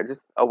 anywhere,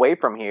 just away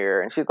from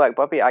here. And she's like,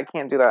 Buffy, I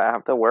can't do that. I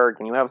have to work.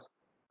 And you have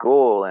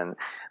school. And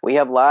we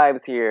have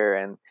lives here.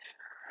 And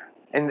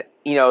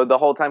the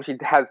whole time she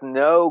has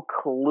no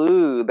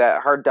clue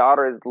that her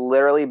daughter is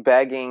literally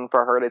begging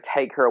for her to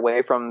take her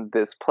away from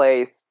this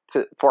place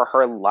for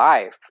her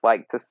life,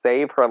 like to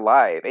save her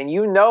life. And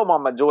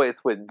Mama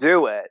Joyce would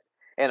do it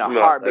in a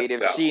heartbeat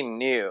if she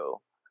knew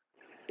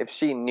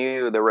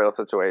the real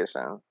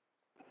situation.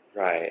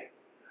 Right.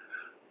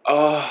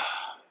 Oh.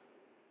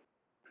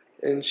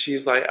 And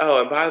she's like,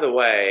 oh, and by the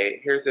way,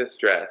 here's this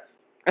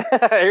dress.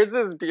 Here's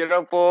this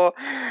beautiful,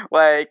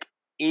 like,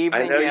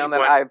 evening gown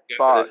that I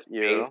bought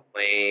you.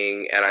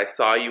 Fling, and I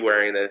saw you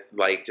wearing this,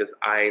 like, just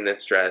eyeing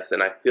this dress,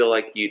 and I feel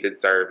like you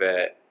deserve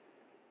it.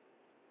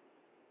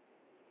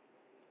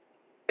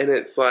 And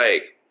it's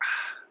like,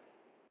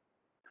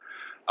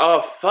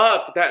 oh,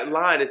 fuck, that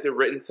line. Is it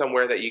written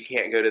somewhere that you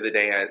can't go to the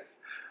dance?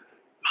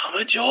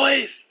 Mama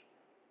Joyce!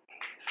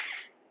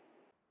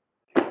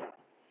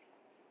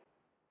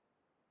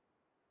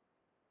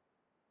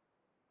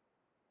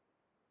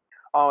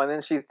 Oh, and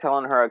then she's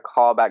telling her a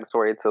callback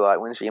story to, like,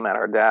 when she met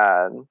her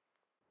dad.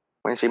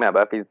 When she met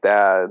Buffy's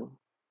dad.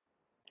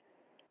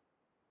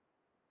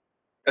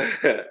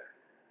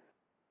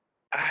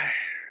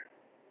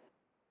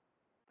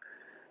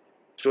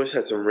 Joyce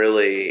had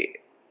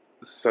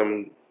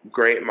some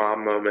great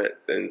mom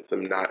moments and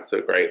some not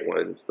so great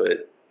ones,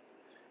 but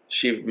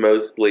she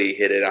mostly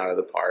hit it out of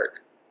the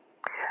park.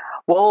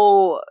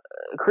 Well,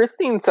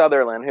 Christine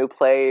Sutherland, who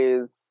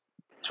plays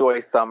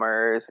Joyce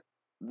Summers,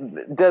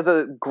 does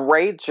a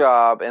great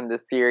job in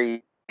this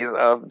series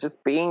of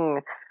just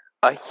being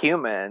a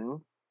human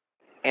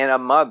and a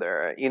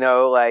mother.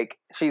 Like,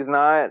 she's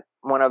not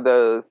one of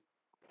those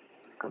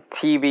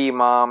TV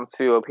moms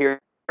who appear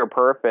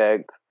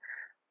perfect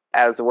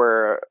as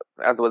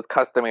was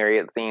customary,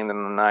 it seemed, in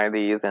the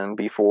 90s and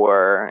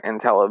before in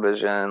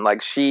television.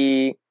 Like,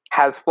 she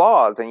has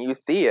flaws and you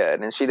see it,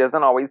 and she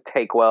doesn't always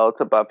take well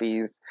to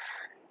Buffy's,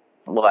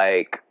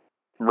 like,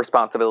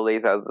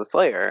 responsibilities as the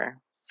Slayer.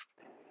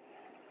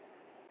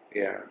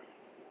 Yeah.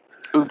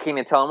 Ooh, can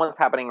you tell them what's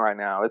happening right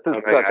now? This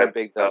is such a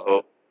big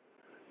deal.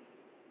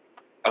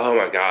 Oh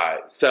my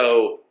god.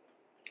 So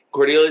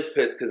Cordelia's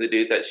pissed because the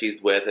dude that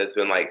she's with has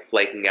been, like,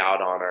 flaking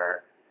out on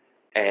her.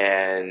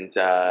 And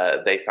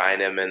they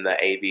find him in the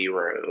AV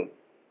room.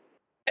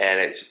 And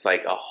it's just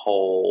like a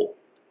whole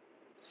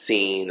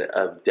scene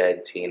of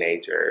dead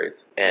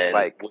teenagers. And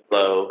like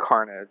Willow...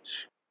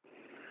 carnage.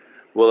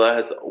 Willow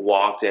has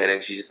walked in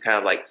and she's just kind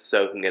of, like,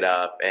 soaking it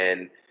up.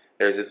 And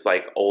there's this,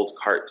 like, old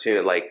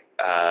cartoon, like,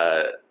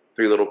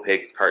 Three Little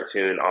Pigs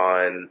cartoon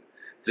on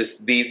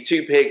just these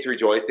two pigs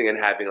rejoicing and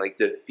having, like,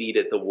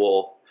 defeated the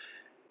wolf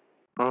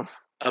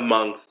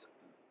amongst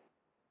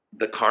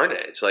the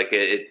carnage. Like,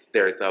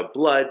 there's a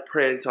blood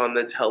print on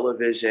the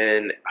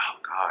television. Oh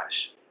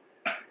gosh.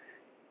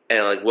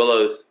 And, like,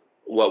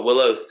 what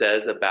Willow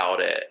says about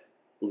it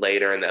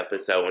later in the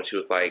episode, when she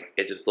was like,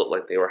 it just looked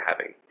like they were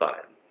having fun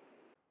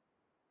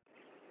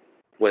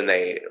when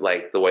they,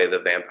 like, the way the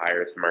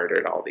vampires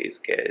murdered all these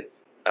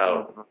kids.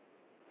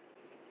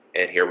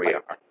 And here we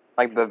are.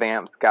 Like, the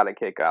vamps got a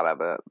kick out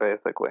of it,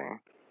 basically.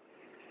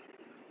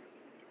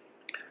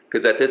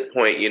 Because at this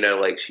point,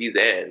 like, she's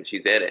in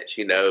it.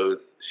 She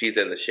knows she's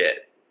in the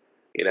shit.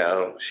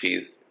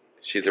 She's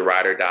a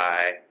ride or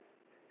die.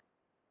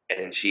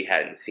 And she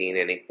hadn't seen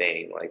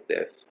anything like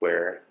this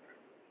where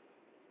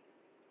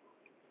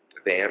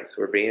vamps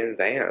were being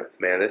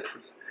vamps, man. This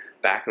is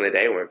back in the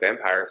day when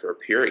vampires were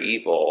pure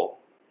evil.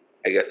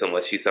 I guess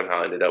unless she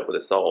somehow ended up with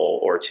a soul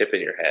or a chip in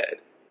your head.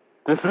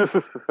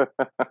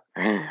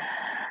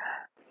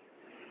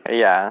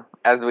 Yeah,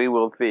 as we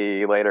will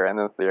see later in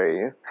the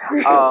series.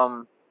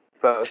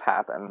 Both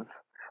happens.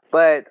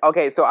 But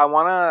okay, so I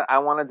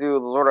wanna do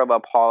sort of a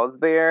pause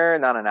there,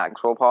 not an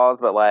actual pause,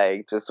 but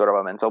like just sort of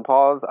a mental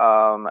pause.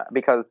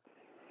 Because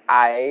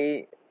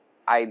I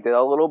I did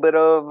a little bit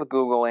of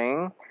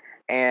Googling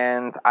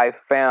and I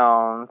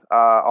found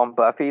on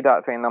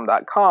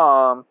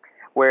Buffy.fandom.com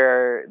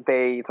where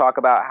they talk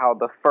about how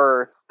the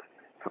first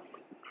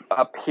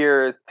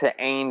appears to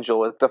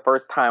Angel is the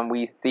first time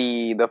we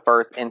see the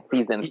first in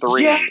season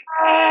 3.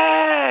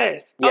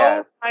 Yes!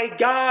 Yes. Oh my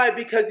god,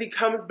 because he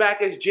comes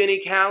back as Jenny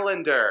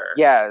Calendar.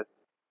 Yes.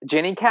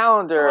 Jenny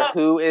Calendar,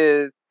 who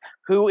is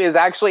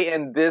actually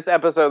in this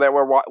episode that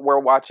we're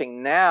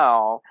watching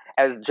now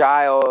as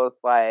Giles'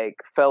 like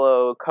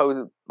fellow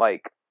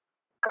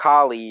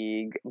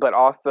colleague, but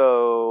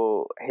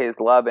also his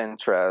love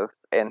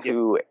interest, and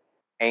who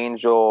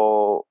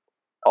Angel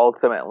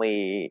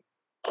ultimately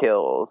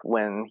kills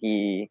when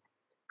he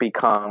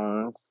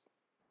becomes.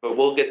 But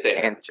we'll get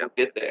there. Angel. We'll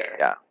get there.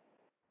 Yeah.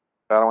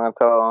 I don't want to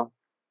tell.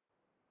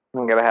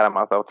 I'm gonna get ahead of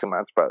myself too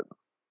much, but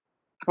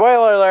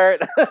spoiler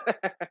alert.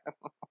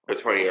 A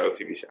 20-year-old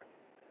TV show.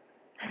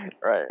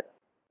 Right.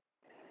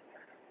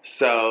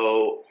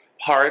 So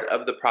part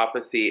of the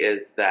prophecy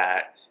is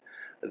that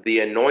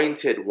the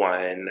Anointed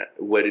One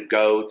would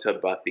go to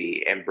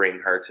Buffy and bring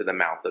her to the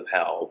mouth of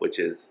hell, which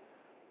is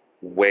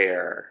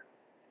where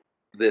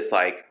this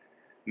like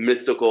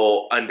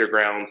mystical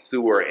underground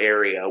sewer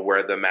area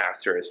where the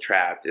Master is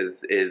trapped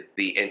is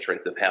the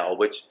entrance of hell,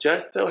 which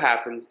just so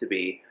happens to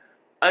be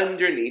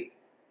underneath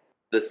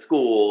the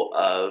school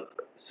of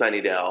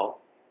Sunnydale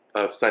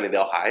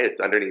High. It's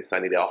underneath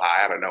Sunnydale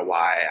High. I don't know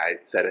why I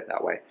said it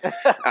that way.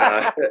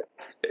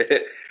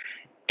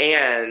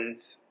 And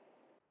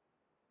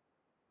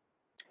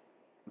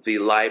the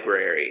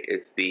library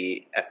is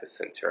the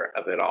epicenter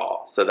of it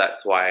all. So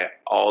that's why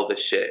all the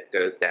shit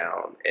goes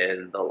down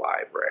in the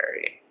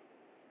library.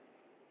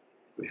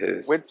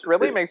 Which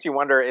really makes you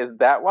wonder, is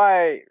that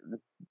why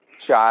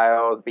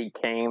Giles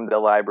became the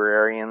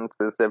librarian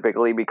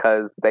specifically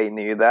because they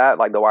knew that?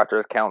 Like the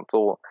Watchers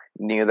Council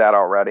knew that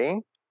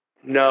already?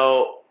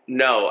 No.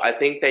 I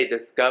think they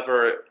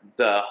discover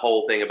the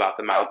whole thing about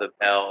the mouth of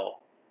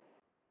hell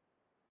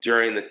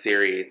during the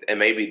series, and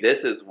maybe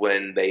this is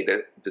when they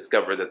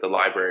discover that the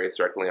library is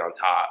directly on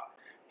top.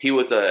 He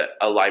was a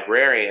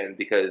librarian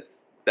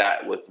because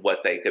that was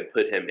what they could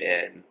put him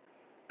in.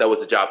 That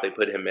was the job they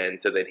put him in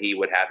so that he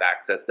would have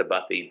access to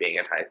Buffy being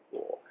in high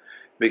school.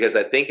 Because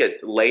I think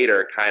it's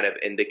later kind of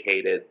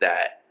indicated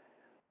that,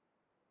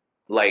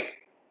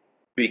 like,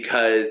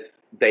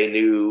 because they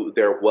knew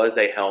there was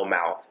a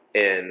Hellmouth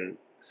in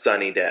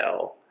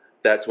Sunnydale,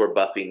 that's where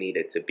Buffy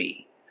needed to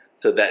be.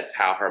 So that's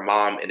how her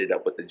mom ended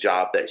up with the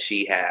job that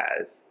she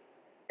has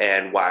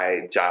and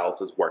why Giles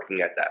was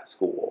working at that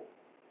school.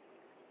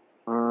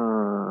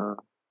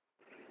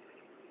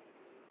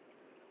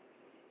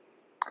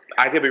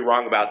 I could be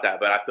wrong about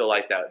that, but I feel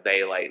like that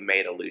they like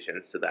made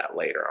allusions to that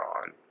later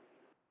on.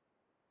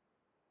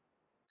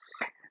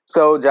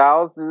 So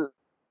Giles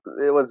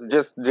was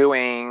just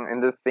doing in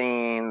this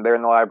scene, they're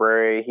in the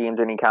library, he and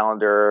Jenny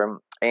Calendar,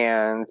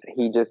 and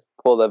he just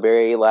pulled a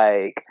very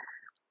like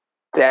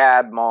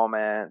dad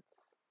moment,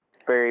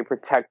 very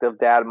protective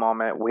dad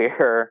moment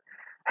where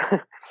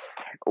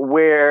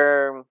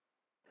where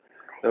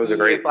that was a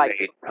great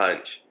like,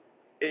 punch.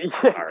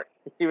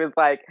 He was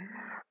like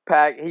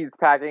he's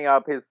packing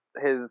up his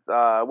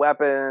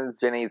weapons.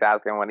 Jenny's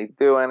asking what he's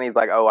doing. He's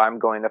like, "Oh, I'm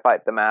going to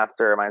fight the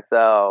Master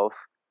myself."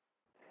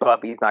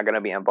 Buffy's not going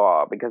to be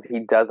involved because he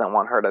doesn't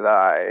want her to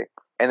die.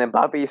 And then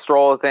Buffy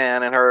strolls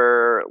in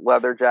her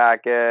leather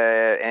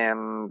jacket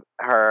and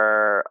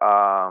her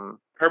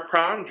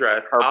prom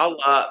dress, a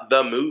la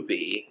the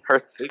movie. Her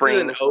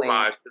spring an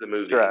homage to the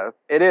movie. Dress.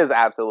 It is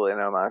absolutely an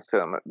homage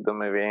to the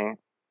movie.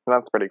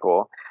 That's pretty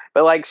cool.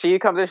 But like she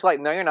comes in, she's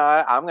like, "No, you're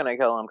not. I'm gonna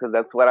kill him because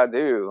that's what I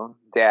do,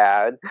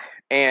 Dad."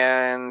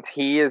 And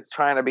he is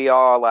trying to be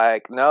all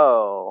like,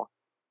 "No,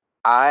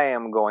 I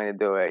am going to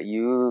do it.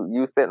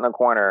 You sit in the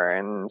corner."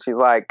 And she's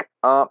like,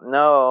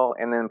 no,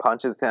 and then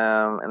punches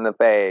him in the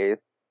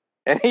face.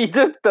 And he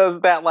just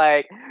does that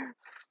like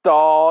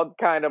stalled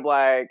kind of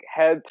like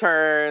head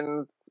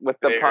turns with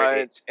the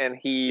punch, and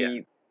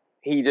he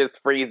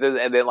just freezes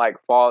and then like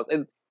falls.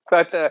 It's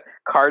such a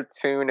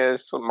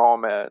cartoonish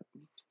moment.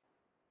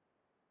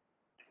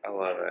 I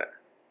love it.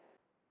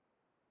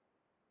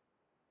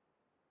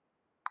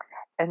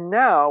 And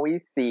now we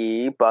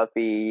see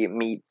Buffy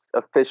meets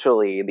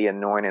officially the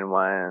Anointed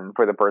One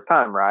for the first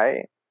time,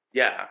 right?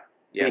 Yeah.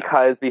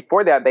 Because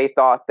before that, they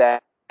thought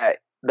that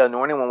the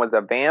Anointed One was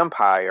a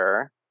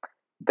vampire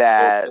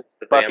that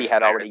Buffy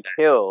had already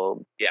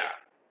killed. Yeah.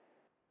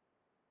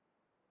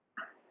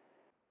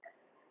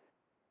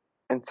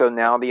 And so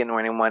now the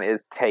Anointed One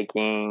is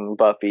taking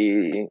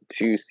Buffy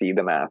to see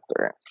the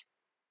Master.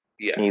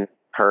 Yeah. He's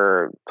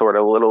her sort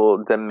of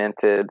little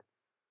demented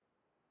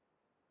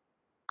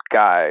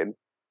guide.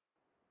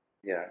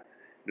 Yeah.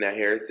 Now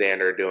here's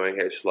Xander doing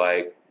his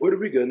like, what are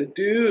we gonna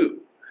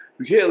do?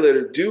 We can't let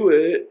her do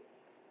it.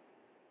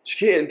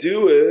 She can't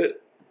do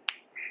it.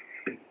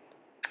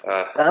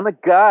 I'm a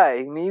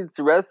guy who needs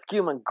to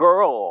rescue my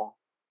girl.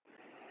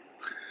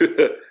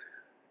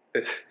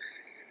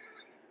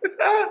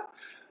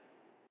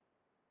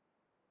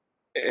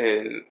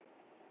 And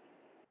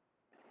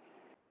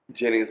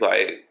Jenny's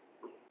like,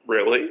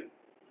 really?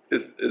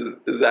 Is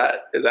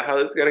that how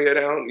this is gonna go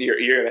down?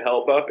 You're gonna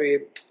help Buffy?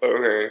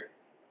 Okay.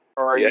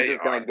 Or are Yeah, you you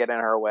just going are. to get in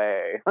her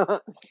way?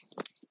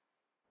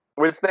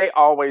 Which they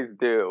always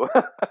do.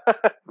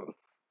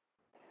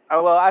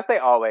 Oh, well, I say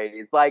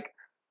always. Like,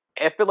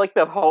 I feel like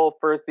the whole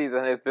first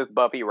season is just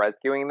Buffy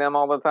rescuing them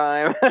all the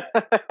time.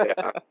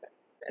 Yeah.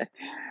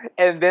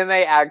 And then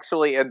they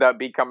actually end up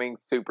becoming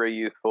super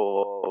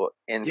useful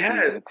in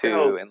Yes. season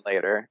 2 and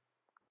later.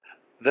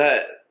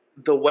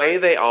 The way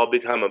they all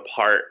become a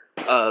part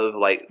of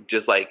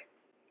just like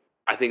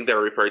I think they're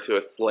referred to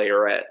as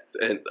Slayerettes,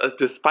 and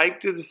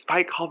despite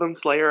call them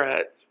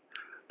Slayerettes,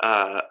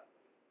 uh,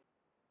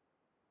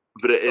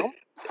 but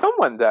it's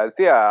Someone does,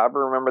 yeah. I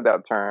remember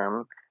that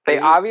term. They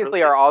it's just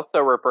obviously really, are also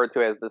referred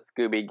to as the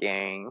Scooby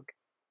Gang.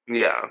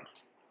 yeah.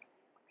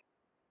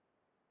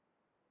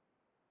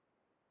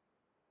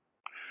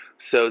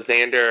 So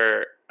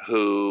Xander,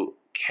 who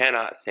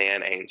cannot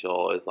stand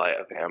Angel, is like,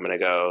 okay, I'm gonna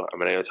go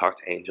talk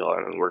to Angel,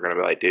 and we're gonna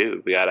be like,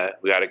 dude, we gotta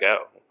go, we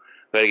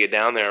gotta get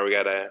down there, we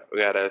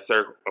gotta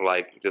circle,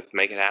 like, just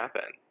make it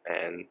happen,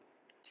 and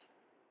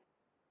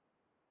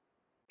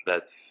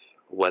that's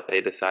what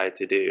they decide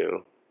to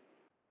do.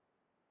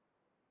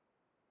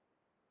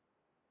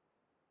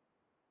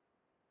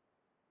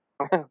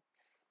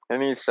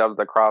 And he shoves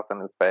a cross in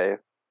his face.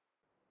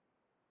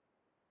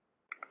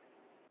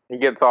 He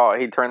turns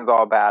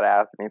all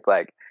badass and he's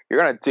like, "You're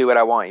gonna do what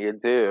I want you to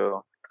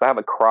do, because I have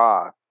a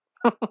cross."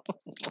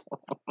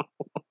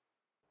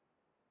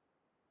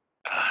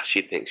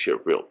 She thinks you're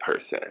a real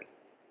person.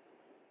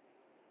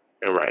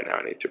 And right now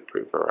I need to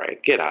prove her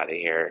right. Get out of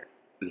here,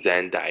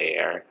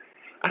 Zendaya.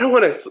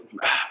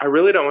 I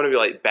really don't want to be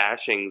like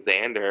bashing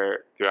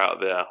Xander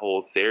throughout the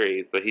whole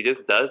series, but he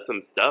just does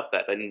some stuff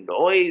that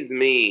annoys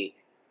me.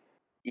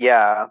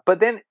 Yeah, but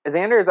then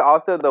Xander is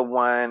also the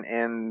one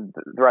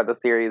throughout the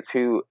series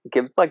who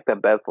gives like the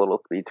best little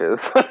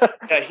speeches.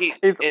 Yeah,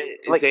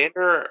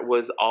 Xander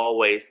was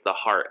always the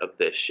heart of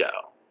this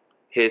show.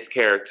 His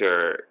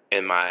character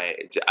I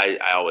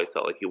always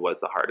felt like he was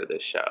the heart of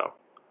this show.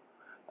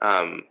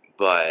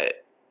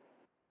 But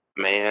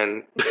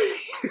man,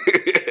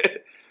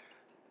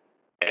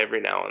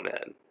 every now and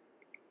then.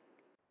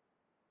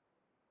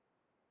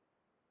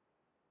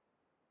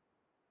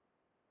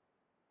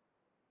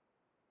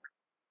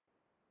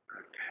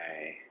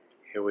 Okay,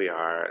 here we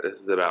are. This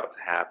is about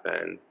to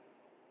happen.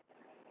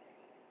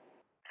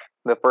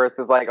 The first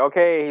is like,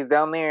 "Okay, he's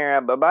down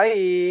there. Bye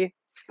bye."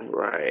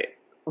 Right.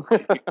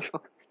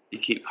 You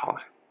keep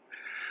calling.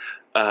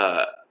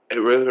 It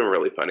would have been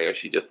really funny if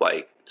she just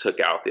like took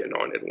out the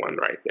anointed one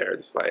right there,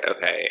 just like,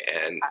 okay,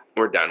 and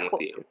we're done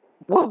with you.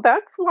 Well,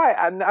 that's why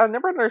I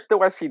never understood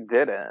why she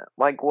didn't.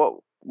 Like,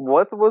 what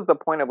was the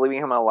point of leaving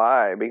him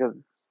alive? Because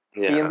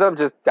he ends up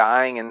just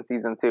dying in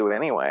season 2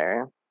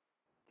 anyway.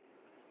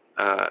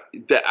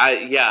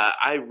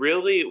 I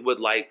really would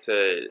like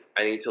to.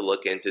 I need to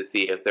look into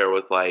see if there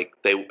was like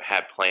they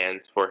had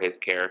plans for his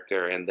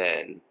character and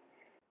then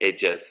it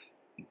just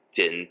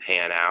didn't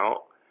pan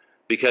out,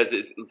 because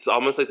it's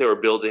almost like they were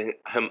building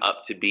him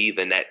up to be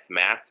the next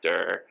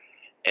master,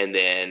 and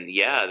then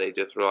they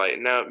just were like,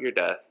 no, you're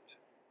dust.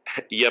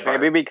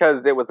 Maybe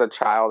because it was a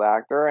child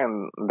actor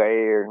and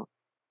they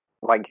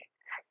like,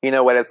 you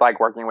know what it's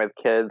like working with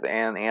kids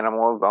and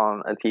animals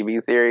on a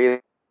TV series.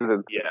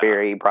 It's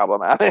very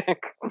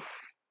problematic.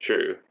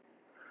 True.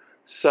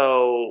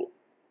 So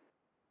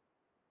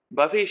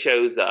Buffy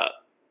shows up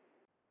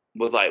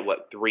with like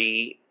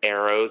 3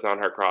 arrows on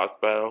her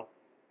crossbow.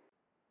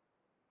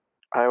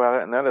 I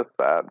didn't notice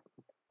that.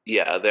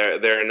 Yeah,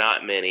 there are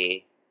not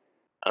many.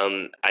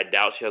 I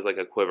doubt she has like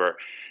a quiver.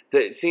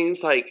 That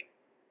seems like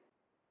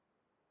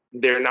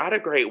they're not a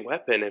great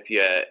weapon if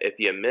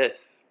you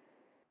miss.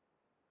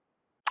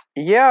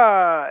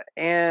 Yeah,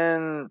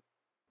 and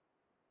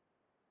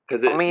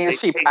because is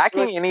she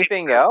packing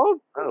anything else?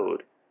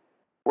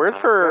 Where's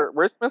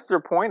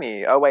Mr.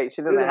 Pointy? Oh wait,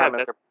 she doesn't have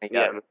Mr. Pointy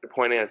yet. Yeah, Mr.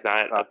 Pointy has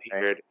not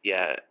appeared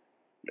yet.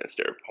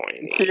 Mr.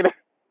 Pointy.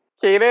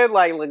 Kaden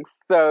like looked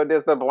so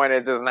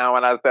disappointed just now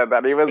when I said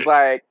that. He was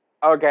like,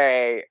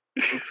 "Okay,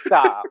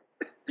 stop.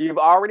 You've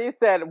already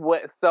said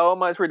what so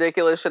much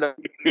ridiculous shit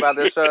about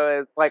this show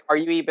is. Like, are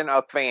you even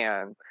a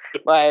fan?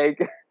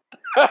 Like."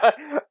 I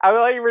feel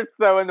like you were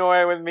so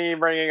annoyed with me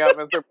bringing up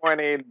Mr.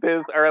 Pointy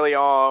this early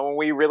on when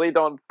we really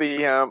don't see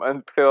him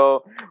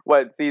until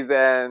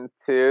season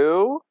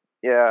 2?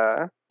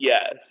 Yeah.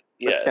 Yes.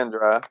 Yes.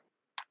 Kendra.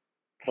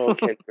 Oh,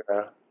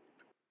 Kendra.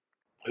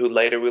 Who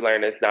later we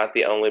learn is not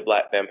the only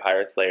black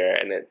vampire slayer,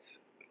 and it's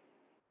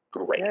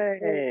great.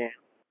 Yay.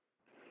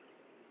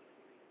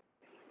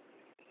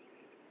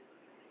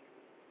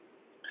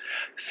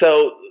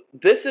 So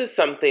this is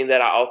something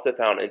that I also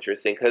found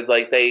interesting, because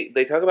like they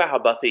talk about how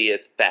Buffy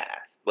is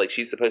fast, like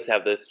she's supposed to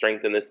have the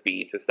strength and the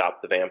speed to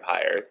stop the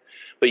vampires,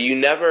 but you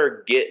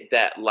never get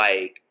that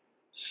like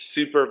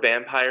super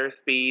vampire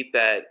speed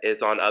that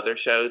is on other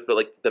shows, but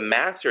like the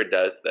Master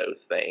does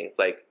those things.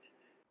 Like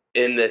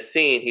in this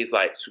scene, he's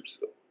like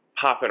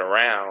popping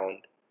around.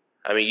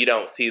 I mean, you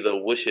don't see the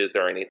whooshes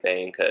or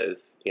anything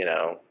because, you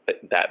know,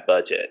 that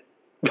budget.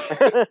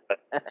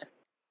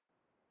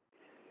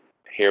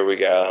 Here we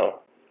go.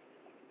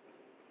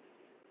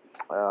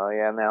 Oh,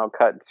 yeah, now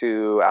cut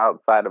to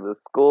outside of the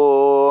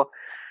school,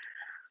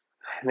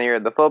 near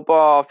the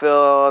football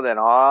field, and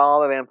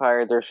all the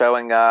vampires are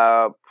showing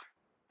up.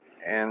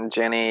 And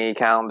Jenny,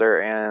 Calendar,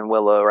 and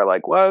Willow are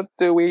like, what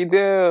do we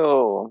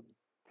do?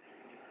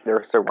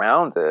 They're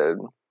surrounded.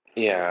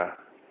 Yeah.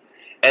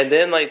 And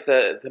then, like,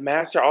 the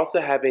Master also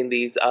having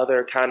these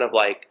other kind of,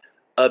 like,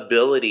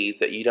 abilities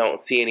that you don't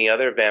see any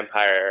other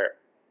vampire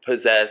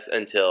possess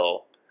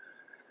until...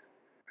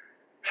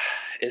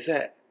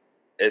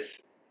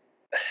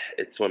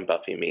 It's when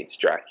Buffy meets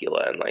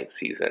Dracula in, like,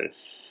 season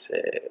 6.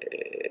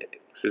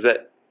 Is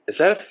that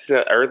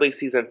a early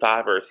season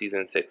 5 or a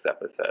season 6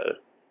 episode?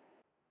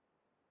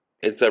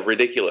 It's a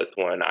ridiculous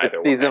one, either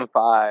it's season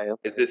 5.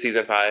 Is it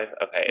season 5?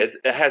 Okay.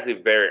 It has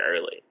it very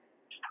early.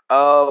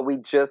 Oh, we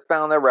just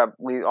found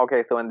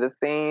okay, so in this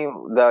scene,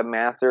 the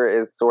Master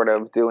is sort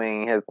of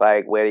doing his,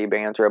 like, witty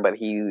banter, but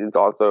he's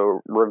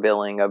also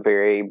revealing a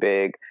very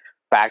big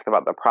fact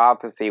about the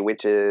prophecy,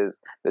 which is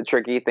the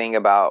tricky thing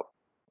about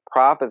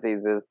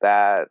prophecies is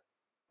that,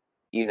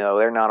 you know,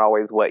 they're not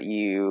always what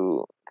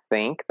you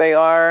think they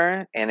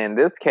are. And in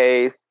this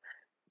case,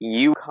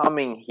 you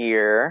coming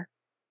here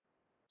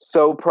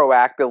so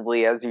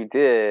proactively as you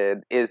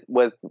did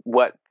was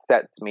what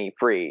sets me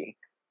free.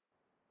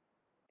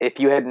 If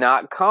you had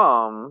not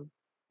come,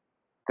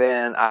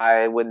 then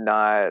I would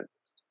not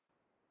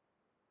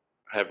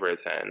have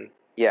risen.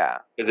 Yeah.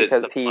 Because it's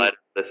the blood of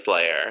the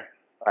Slayer.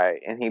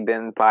 Right. And he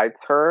then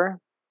bites her,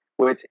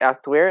 which I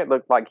swear it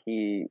looked like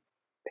he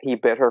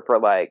bit her for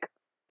like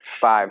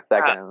 5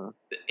 seconds.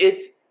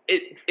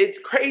 It's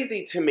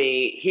crazy to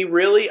me. He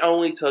really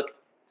only took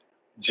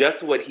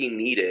just what he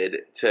needed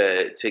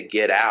to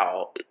get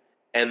out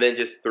and then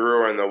just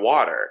threw her in the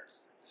water.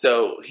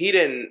 So he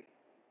didn't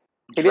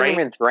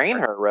even drain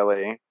her,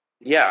 really.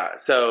 Yeah,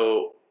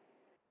 so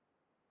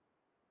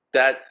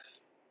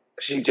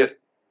she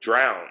just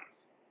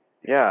drowns.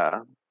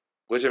 Yeah.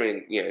 Which, I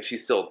mean, you know, she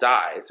still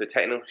dies, so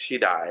technically she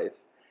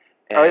dies.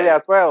 Oh yeah,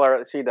 spoiler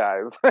alert, she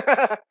dies.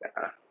 Yeah.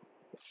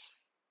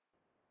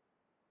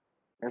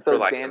 And so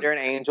Xander and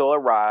Angel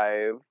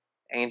arrive.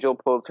 Angel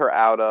pulls her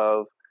out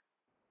of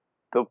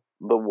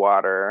the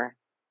water.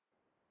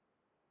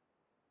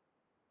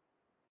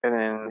 And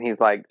then he's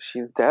like,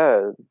 she's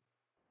dead.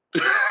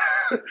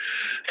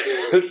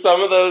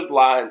 Some of those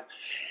lines,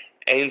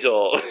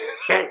 Angel.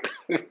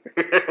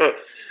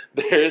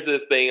 There's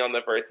this thing on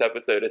the first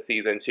episode of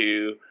season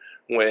 2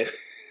 when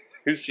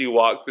she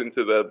walks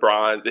into the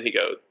bronze and he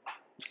goes,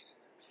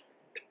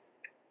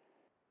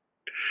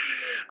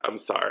 I'm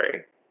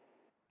sorry.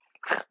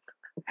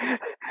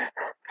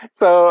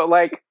 So,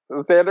 like,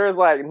 Xander's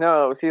like,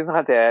 no, she's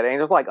not dead.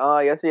 Angel's like, oh,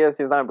 yes, she is.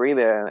 She's not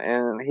breathing.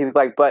 And he's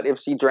like, but if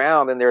she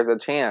drowned, then there's a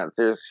chance.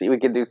 We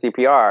could do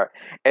CPR.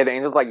 And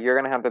Angel's like, you're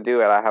going to have to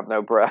do it. I have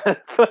no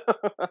breath.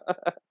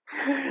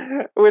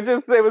 It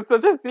was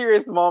such a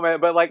serious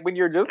moment. But, like, when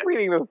you're just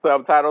reading the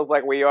subtitles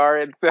like we are,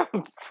 it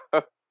sounds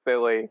so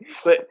silly.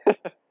 But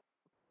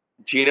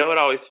do you know what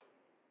always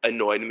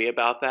annoyed me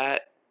about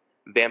that?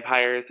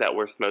 Vampires that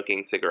were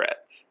smoking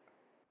cigarettes.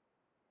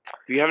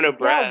 You have no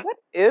breath. Yeah, what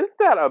is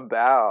that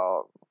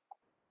about?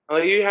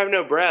 Like, you have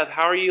no breath.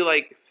 How are you,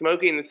 like,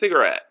 smoking the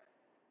cigarette?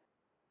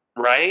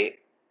 Right?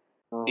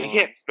 You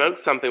can't smoke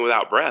something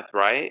without breath,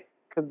 right?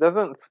 Because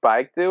doesn't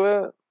Spike do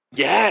it?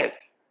 Yes.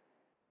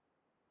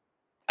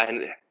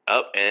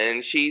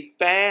 And she's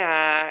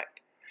back.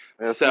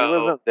 Yeah, so, she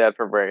wasn't dead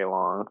for very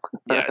long.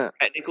 Yeah,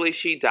 technically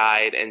she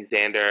died, and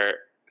Xander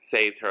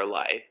saved her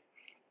life.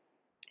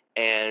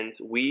 And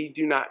we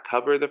do not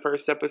cover the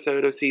first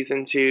episode of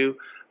season 2,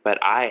 but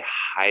I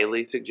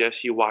highly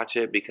suggest you watch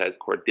it because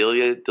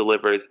Cordelia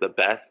delivers the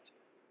best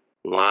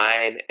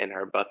line in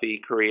her Buffy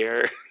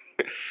career.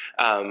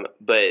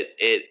 But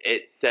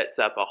it sets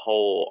up a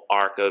whole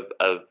arc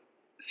of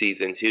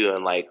season 2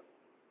 and like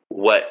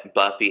what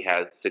Buffy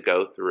has to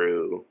go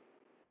through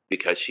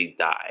because she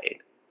died.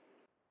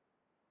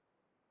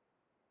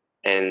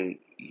 And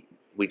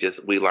we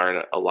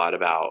learn a lot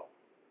about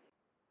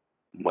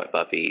what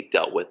Buffy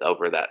dealt with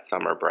over that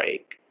summer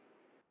break.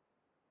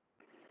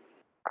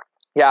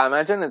 Yeah, I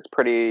imagine it's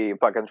pretty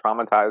fucking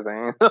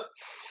traumatizing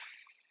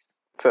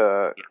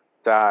to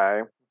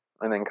die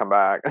and then come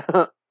back.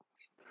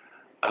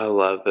 I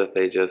love that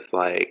they just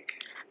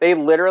like...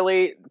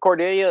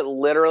 Cordelia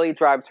literally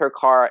drives her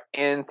car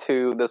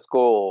into the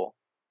school.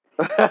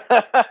 Oh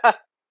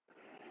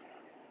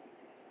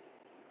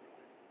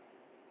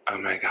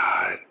my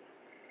God.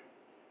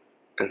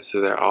 And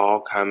so they're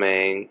all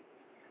coming.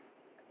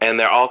 And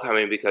they're all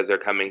coming because they're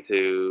coming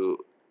to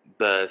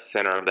the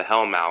center of the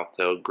Hellmouth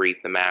to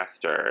greet the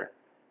Master.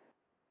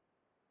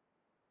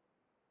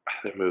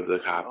 They move the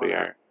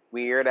copier.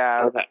 Weird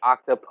ass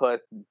octopus,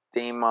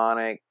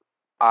 demonic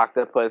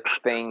octopus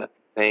thing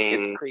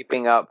It's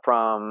creeping up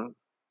from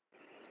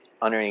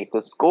underneath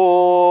the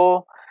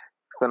school.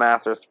 The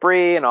master's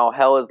free, and all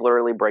hell is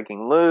literally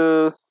breaking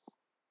loose.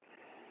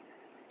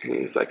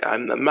 He's like,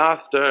 I'm the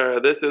master.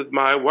 This is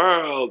my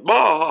world.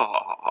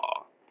 Bah!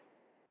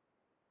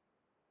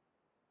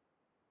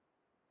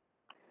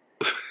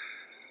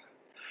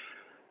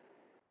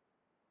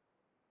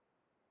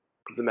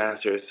 The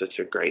master is such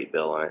a great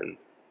villain.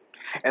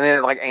 And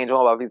then like Angel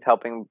and Buffy's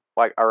helping,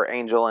 like, or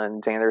Angel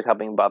and Xander's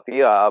helping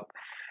Buffy up,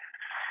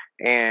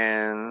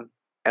 and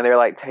they're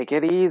like, take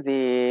it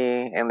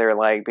easy, and they're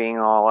like being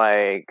all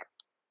like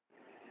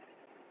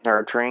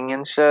nurturing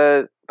and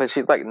shit. But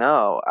she's like,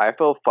 no, I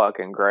feel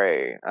fucking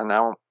great, and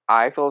now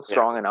I feel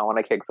strong, and I want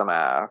to kick some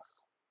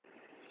ass.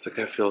 It's like,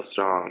 I feel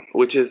strong,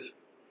 which is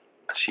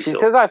she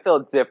says I feel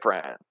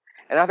different.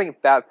 And I think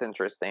that's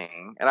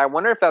interesting. And I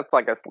wonder if that's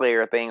like a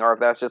Slayer thing, or if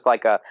that's just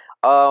like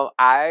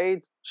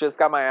I just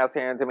got my ass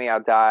handed to me, I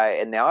die,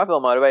 and now I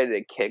feel motivated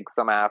to kick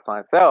some ass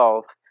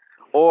myself.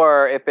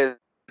 Or if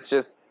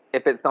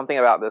it's something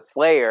about the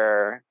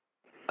Slayer,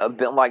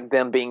 like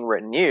them being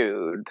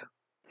renewed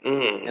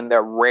in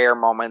the rare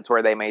moments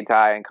where they may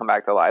die and come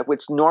back to life,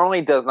 which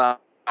normally does not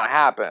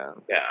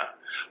happen. Yeah.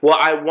 Well,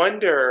 I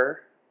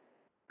wonder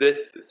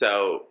this,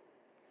 so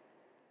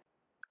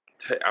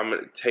I'm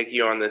going to take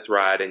you on this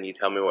ride and you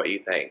tell me what you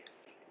think.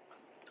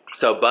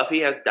 So Buffy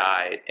has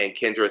died and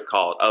Kendra's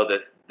called. Oh,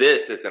 this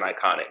is an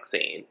iconic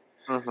scene.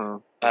 Mm-hmm.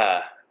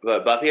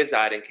 But Buffy has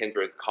died and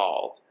Kendra's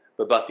called,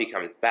 but Buffy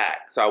comes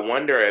back. So I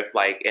wonder if,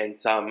 like, in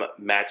some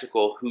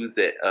magical who's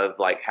it of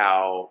like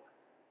how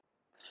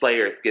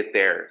Slayers get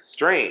their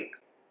strength.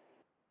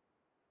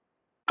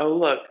 Oh,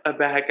 look, a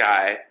bad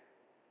guy.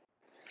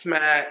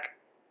 Smack.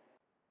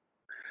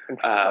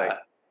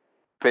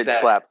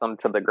 Bitch slaps him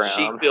to the ground.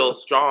 She feels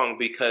strong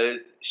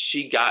because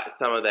she got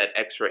some of that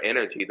extra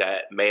energy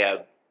that may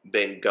have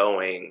been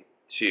going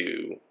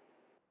to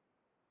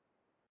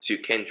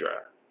Kendra.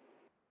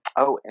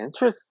 Oh,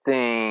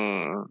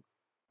 interesting.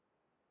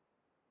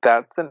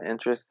 That's an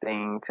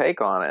interesting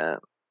take on it.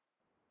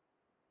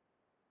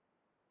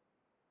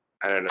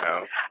 I don't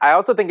know. I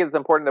also think it's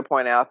important to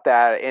point out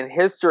that in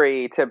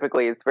history,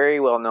 typically, it's very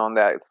well known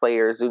that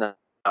Slayers do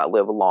not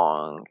live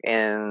long,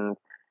 and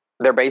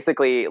they're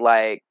basically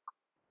like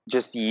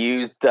just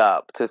used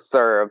up to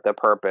serve the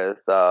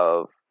purpose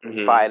of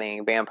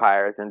fighting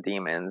vampires and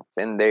demons,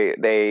 and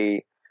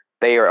they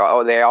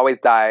always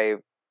die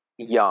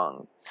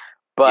young.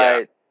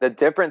 But the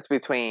difference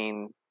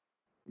between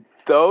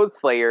those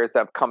Slayers that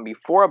have come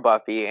before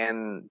Buffy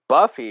and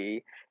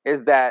Buffy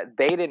is that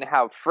they didn't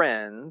have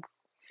friends.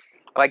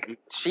 Like,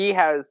 she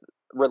has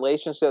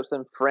relationships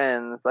and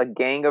friends, a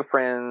gang of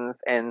friends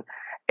and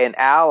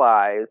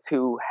allies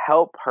who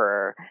help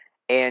her.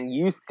 And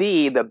you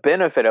see the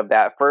benefit of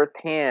that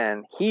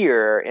firsthand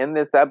here in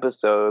this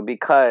episode,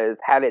 because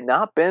had it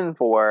not been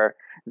for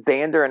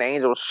Xander and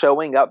Angel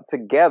showing up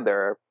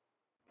together,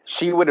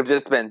 she would have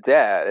just been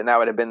dead, and that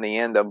would have been the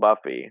end of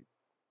Buffy.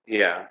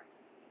 Yeah.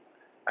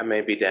 I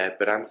may be dead,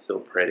 but I'm still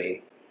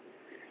pretty.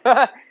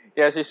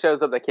 Yeah, she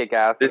shows up to kick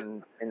ass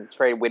and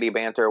trade witty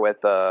banter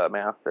with the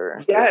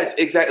Master. Yes,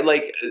 exactly.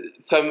 Like,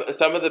 some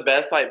of the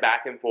best, like,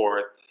 back and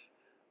forths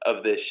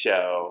of this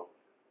show.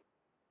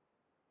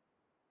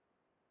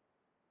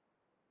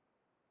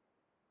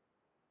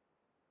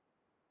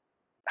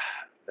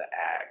 The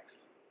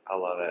axe. I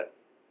love it.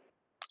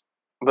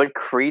 The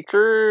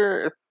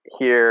creatures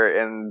here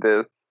in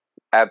this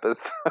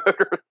episode,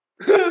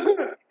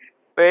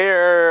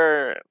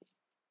 they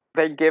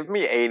give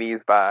me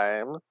 80s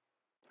vibes.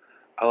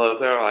 I love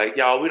they're like,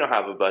 y'all, we don't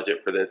have a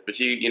budget for this, but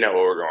you know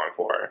what we're going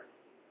for.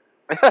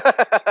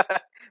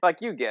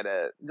 Like, you get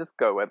it. Just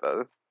go with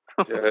us.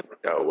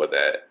 Just go with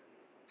it.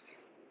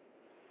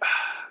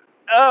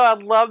 Oh, I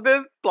love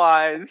this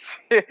line.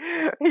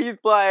 He's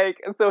like,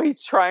 so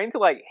he's trying to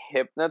like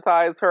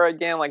hypnotize her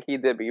again, like he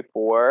did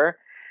before,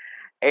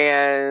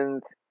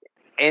 and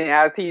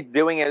as he's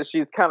doing it,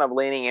 she's kind of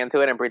leaning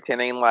into it and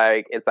pretending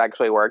like it's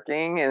actually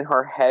working, and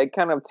her head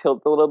kind of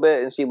tilts a little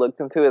bit, and she looks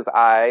into his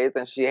eyes,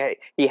 and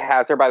he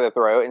has her by the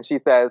throat, and she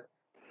says,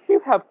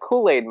 "You have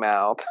Kool-Aid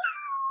mouth."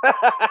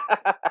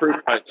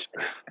 Fruit punch.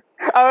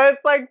 Oh,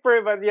 it's like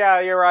fruit punch.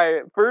 Yeah, you're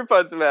right. Fruit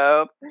punch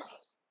mouth.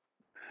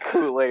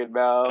 Kool-Aid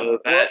mouth.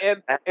 Well,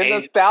 in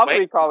the South,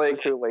 we call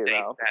it Kool-Aid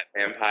mouth. That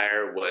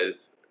vampire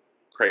was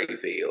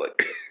crazy.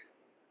 Like,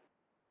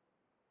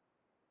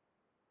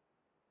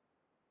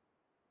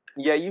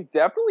 yeah, you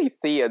definitely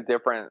see a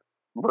different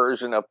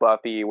version of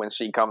Buffy when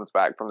she comes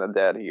back from the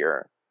dead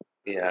here.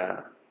 Yeah.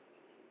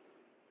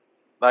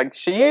 Like,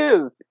 she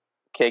is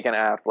kicking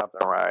ass left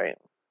and right.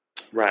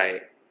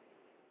 Right.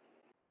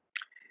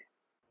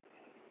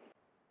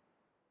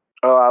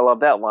 Oh, I love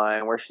that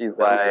line where she's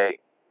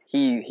like,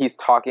 he's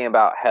talking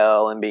about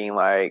hell and being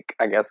like,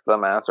 I guess the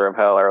master of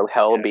hell, or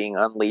hell being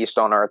unleashed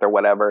on Earth or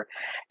whatever,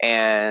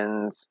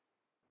 and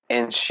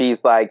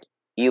she's like,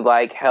 you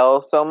like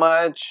hell so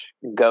much,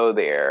 go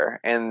there,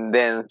 and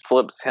then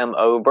flips him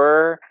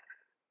over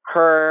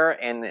her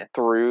and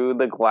through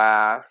the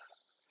glass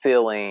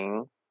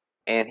ceiling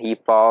and he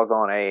falls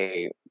on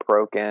a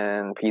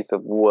broken piece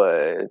of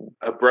wood.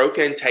 A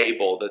broken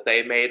table that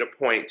they made a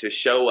point to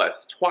show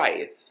us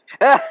twice.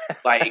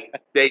 Like,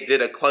 they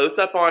did a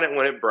close-up on it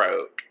when it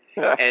broke.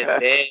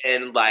 And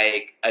then,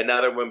 like,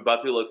 another when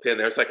Buffy looks in,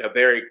 there's, like, a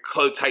very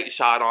close, tight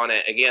shot on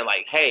it. Again,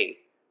 like, hey,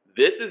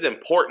 this is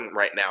important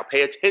right now.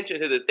 Pay attention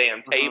to this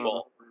damn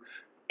table.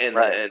 And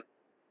then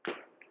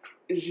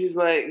she's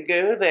like,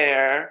 go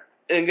there,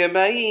 and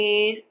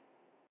goodbye.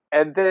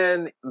 And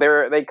then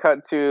they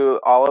cut to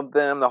all of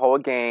them, the whole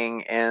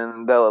gang,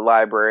 in the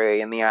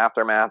library in the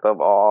aftermath of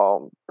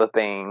all the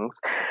things.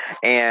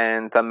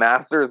 And the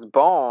Master's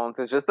bones,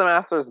 it's just the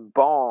Master's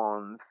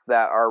bones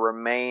that are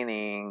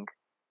remaining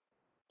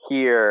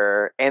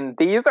here. And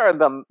these are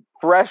the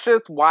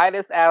freshest,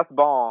 whitest ass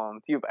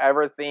bones you've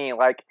ever seen.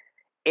 Like,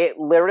 it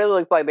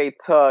literally looks like they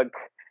took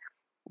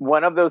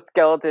one of those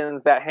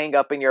skeletons that hang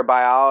up in your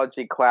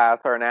biology class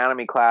or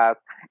anatomy class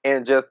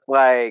and just,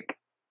 like,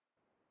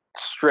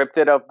 stripped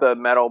it of the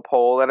metal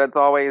pole that it's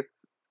always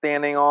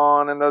standing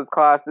on in those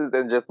classes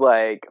and just,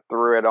 like,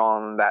 threw it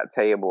on that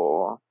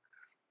table.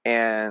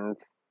 And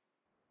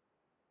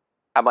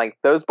I'm like,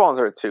 those bones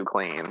are too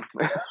clean.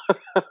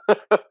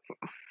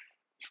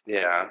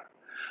 Yeah.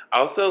 I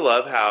also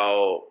love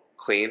how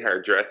clean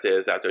her dress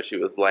is after she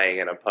was laying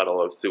in a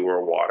puddle of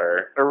sewer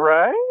water.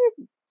 Right?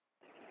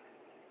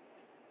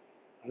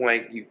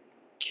 Like, you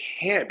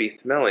can't be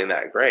smelling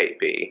that great,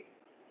 B.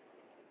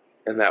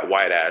 In that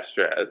white ass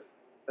dress.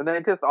 And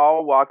they just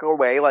all walk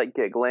away, like,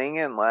 giggling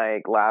and,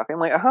 like, laughing,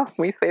 like, oh,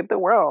 we saved the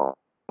world.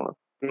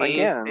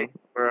 Again.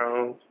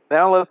 World.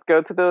 Now let's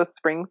go to the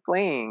spring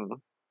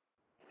fling.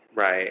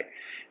 Right.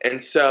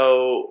 And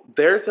so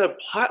there's a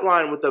plot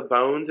line with the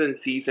bones in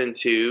season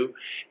 2.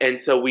 And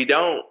so we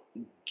don't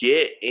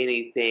get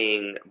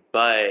anything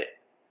but,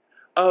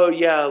 oh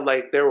yeah,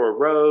 like there were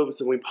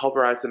robes and we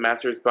pulverized the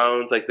Master's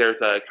bones. Like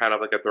there's a kind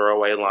of like a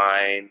throwaway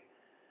line,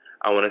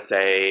 I want to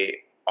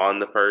say, on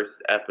the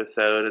first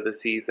episode of the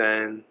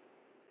season.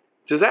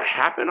 Does that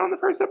happen on the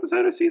first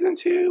episode of season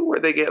 2 where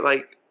they get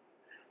like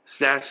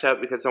snatched up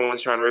because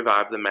someone's trying to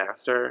revive the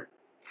Master?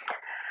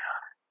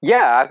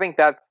 Yeah, I think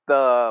that's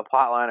the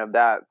plot line of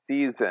that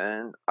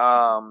season,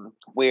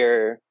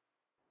 where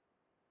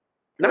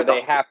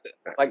they have to,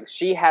 like,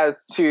 she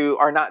has to,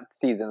 or not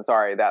season,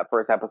 sorry, that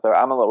first episode,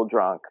 I'm a little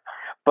drunk,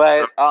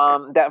 but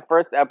that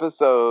first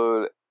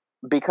episode,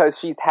 because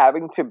she's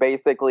having to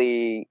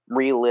basically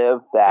relive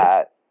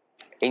that,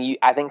 and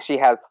I think she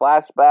has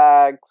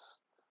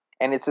flashbacks,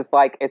 and it's just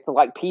like, it's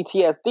like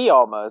PTSD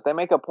almost. They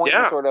make a point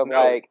to sort of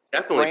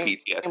definitely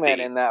PTSD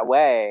it in that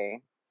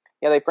way.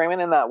 Yeah, they frame it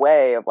in that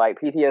way of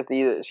like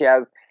PTSD that she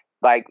has,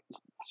 like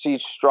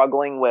she's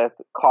struggling with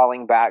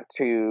calling back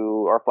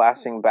to or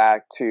flashing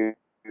back to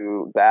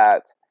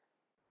that,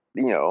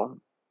 you know,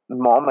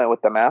 moment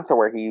with the Master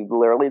where he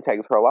literally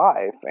takes her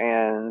life,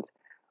 and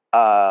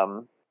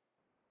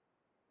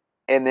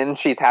then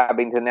she's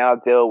having to now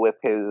deal with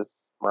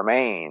his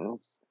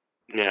remains.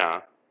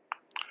 Yeah,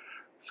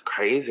 it's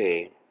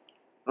crazy.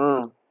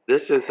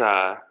 This is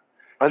I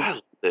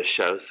love this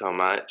show so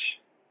much.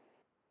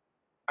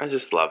 I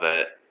just love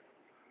it.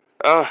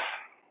 Oh,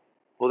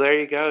 well, there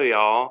you go,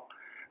 y'all.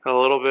 A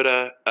little bit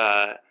of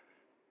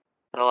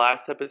the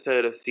last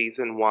episode of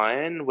season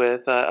 1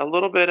 with a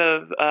little bit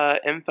of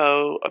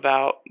info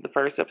about the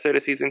first episode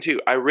of season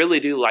 2. I really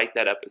do like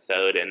that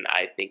episode, and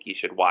I think you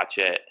should watch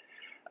it.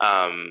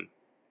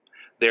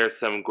 There's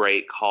some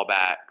great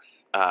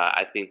callbacks.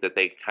 I think that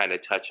they kind of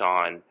touch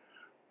on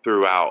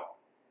throughout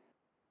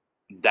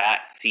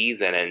that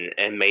season,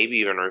 and maybe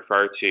even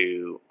refer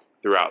to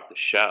throughout the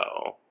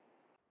show.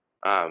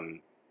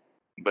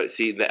 But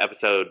see, the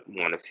episode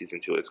 1 of season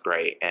 2 is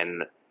great,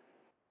 and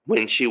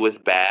When She Was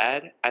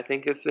Bad, I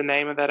think is the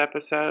name of that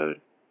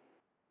episode.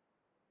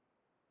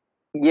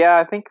 Yeah,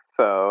 I think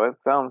so.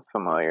 It sounds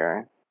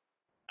familiar.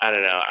 I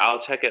don't know. I'll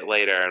check it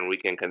later and we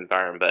can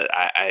confirm. But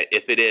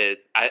if it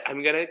is,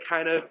 I'm gonna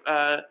kind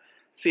of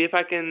see if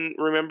I can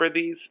remember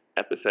these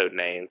episode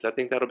names. I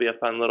think that'll be a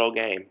fun little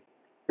game.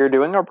 You're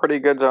doing a pretty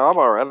good job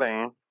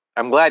already.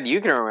 I'm glad you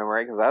can remember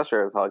it because I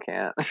sure as hell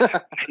can't.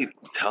 I'm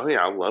telling you,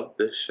 I love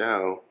this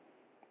show.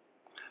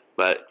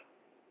 But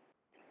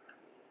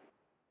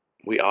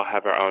we all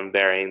have our own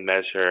varying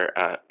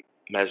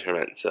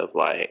measurements of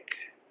like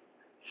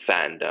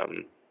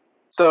fandom.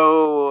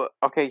 So,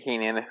 okay,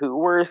 Keenan, who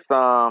were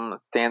some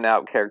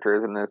standout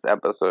characters in this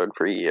episode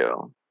for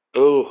you?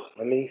 Oh,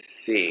 let me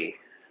see.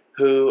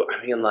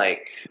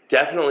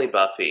 Definitely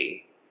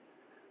Buffy.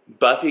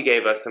 Buffy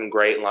gave us some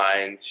great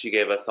lines. She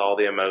gave us all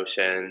the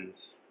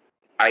emotions.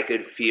 I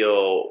could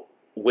feel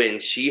when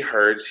she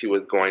heard she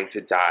was going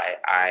to die,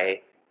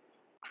 I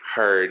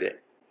heard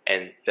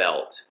and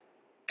felt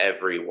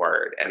every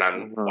word. And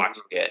I'm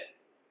watching it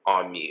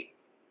on mute.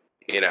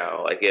 You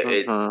know, like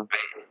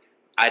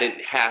I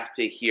didn't have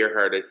to hear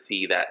her to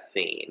see that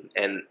scene.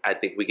 And I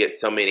think we get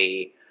so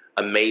many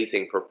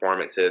amazing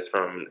performances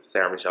from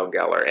Sarah Michelle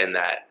Gellar in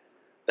that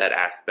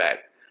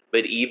aspect.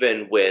 But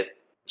even with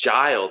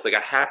Giles, like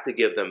I have to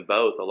give them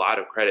both a lot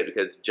of credit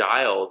because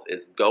Giles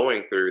is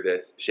going through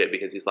this shit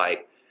because he's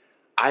like,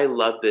 I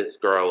love this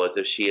girl as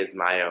if she is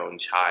my own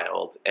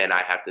child, and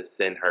I have to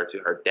send her to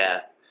her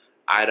death.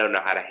 I don't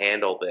know how to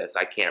handle this.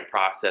 I can't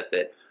process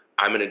it.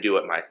 I'm going to do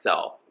it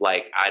myself.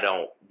 Like, I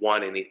don't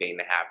want anything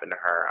to happen to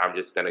her. I'm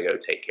just going to go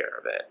take care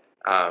of it.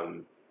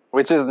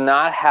 Which is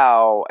not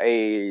how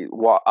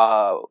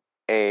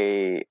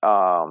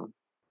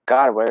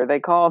God, what are they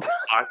called?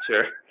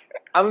 Watcher.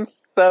 I'm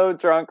so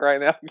drunk right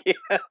now.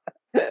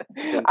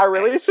 I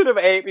really should have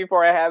ate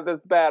before I had this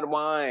bad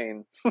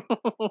wine.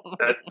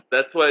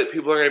 That's what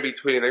people are going to be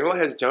tweeting. Like, well,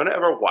 has Jonah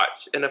ever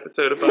watched an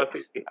episode of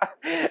Buffy?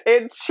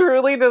 It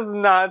truly does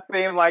not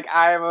seem like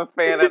I am a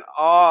fan at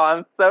all.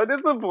 I'm so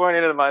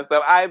disappointed in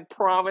myself. I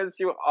promise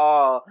you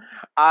all,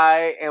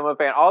 I am a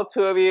fan. All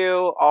two of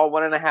you, all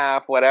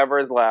 1.5, whatever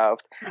is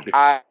left.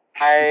 I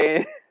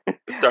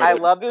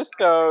love this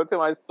show to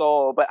my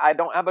soul, but I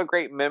don't have a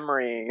great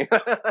memory.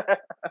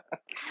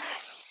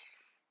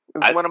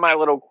 It's one of my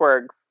little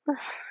quirks.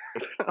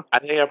 I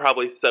think I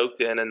probably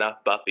soaked in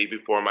enough Buffy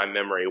before my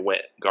memory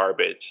went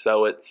garbage.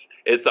 So it's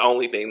the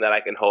only thing that I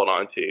can hold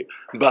on to.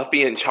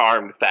 Buffy and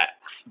Charmed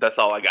facts. That's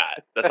all I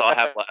got. That's all I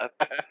have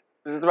left.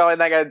 This is probably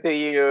not going to do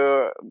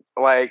you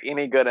like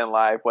any good in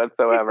life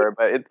whatsoever,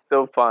 but it's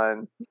still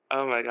fun.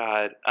 Oh my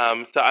god.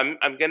 So I'm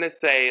gonna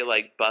say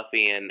like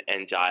Buffy and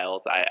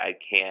Giles. I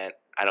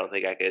don't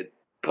think I could.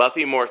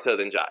 Buffy more so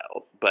than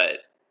Giles,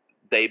 but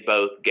they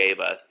both gave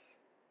us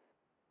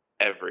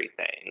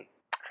everything.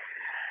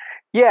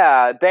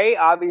 Yeah, they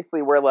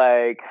obviously were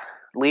like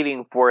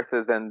leading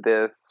forces in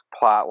this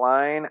plot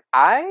line.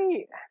 I'm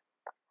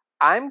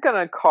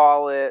gonna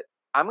call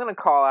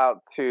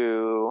out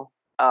two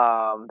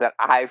that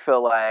I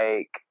feel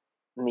like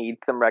need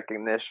some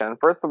recognition.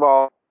 First of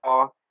all,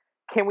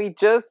 can we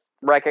just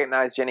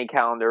recognize Jenny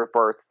Calendar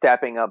for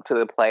stepping up to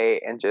the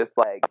plate and just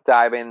like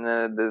diving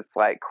into this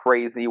like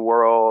crazy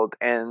world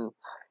and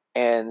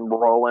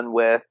rolling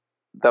with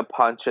the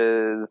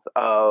punches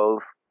of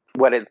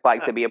what it's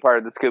like to be a part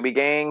of the Scooby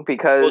Gang?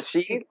 Because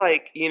she's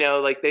like,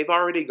 like they've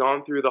already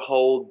gone through the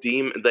whole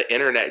the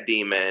internet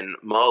demon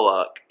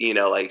Moloch,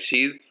 like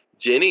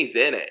Jenny's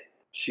in it.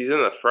 She's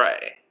in the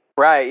fray.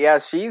 Right, yeah,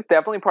 she's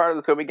definitely part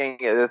of the Scooby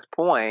Gang at this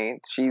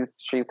point.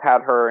 She's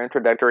had her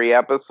introductory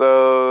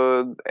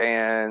episode,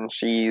 and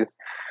she was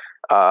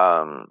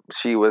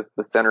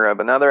the center of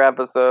another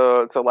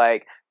episode. So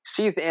like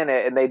she's in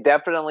it,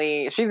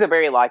 and she's a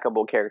very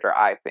likable character,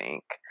 I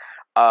think.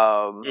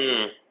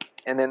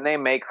 And then they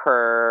make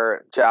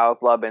her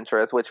Giles' love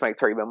interest, which makes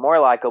her even more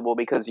likable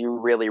because you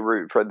really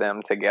root for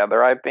them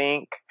together, I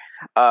think.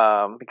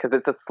 Because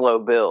it's a slow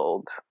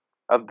build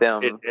of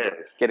them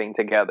getting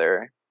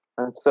together.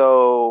 And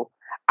so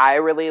I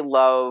really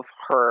love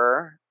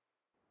her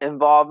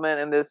involvement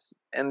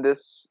in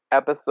this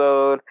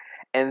episode.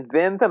 And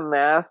then the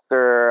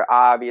Master,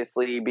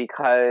 obviously,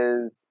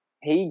 because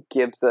he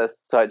gives us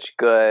such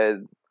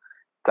good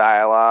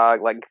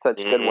dialogue, like such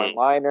good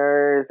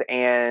one-liners,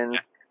 and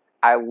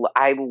I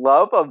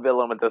love a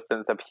villain with a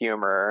sense of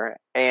humor,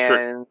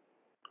 and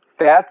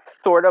that's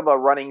sort of a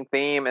running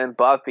theme in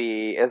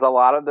Buffy. Is a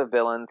lot of the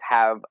villains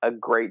have a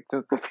great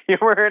sense of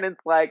humor, and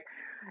it's like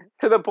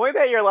to the point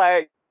that you're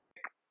like,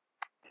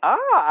 I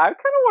kind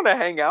of want to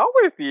hang out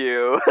with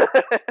you,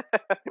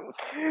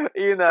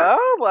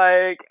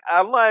 like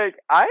I'm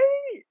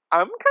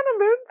kind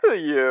of into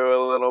you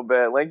a little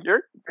bit. Like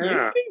you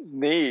seem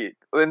neat,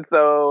 and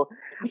so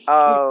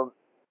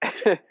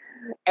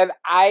and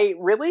I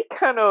really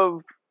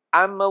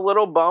I'm a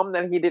little bummed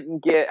that he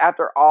didn't get,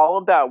 after all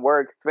of that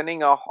work,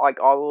 spending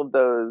all of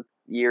those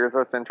years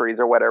or centuries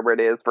or whatever it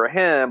is for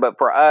him, but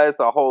for us,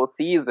 a whole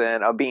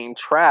season of being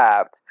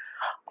trapped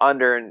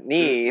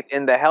underneath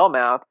in the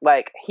Hellmouth.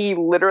 Like, he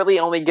literally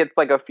only gets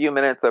like a few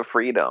minutes of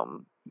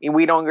freedom.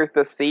 We don't get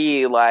to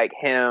see like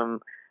him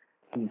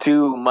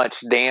do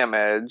much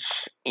damage,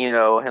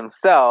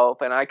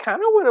 himself. And I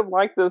kind of would have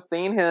liked to have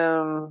seen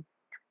him,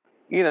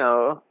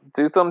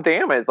 do some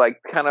damage,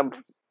 like kind of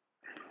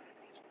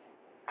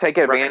take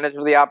advantage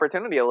of the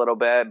opportunity a little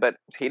bit, but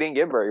he didn't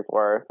get very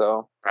far.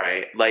 So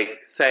like,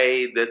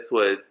 say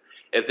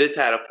if this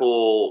had a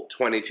full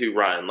 22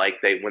 run,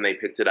 like when they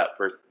picked it up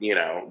for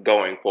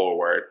going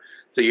forward.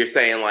 So you're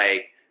saying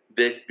like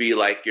this be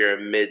like your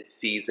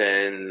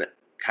mid-season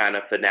kind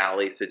of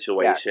finale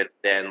situation. Yes.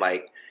 Then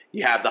like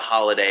you have the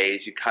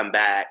holidays, you come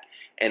back,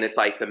 and it's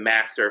like the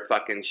Master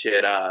fucking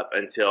shit up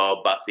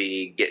until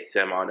Buffy gets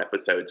him on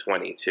episode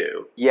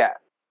 22. Yes,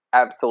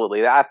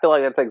 absolutely. I feel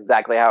like that's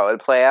exactly how it would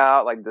play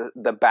out. Like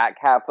the back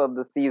half of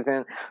the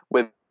season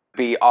would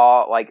be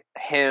all like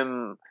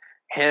him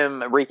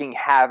wreaking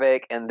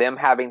havoc and them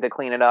having to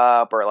clean it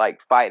up or like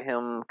fight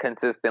him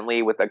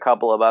consistently with a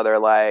couple of other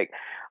like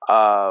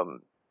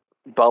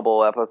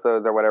bubble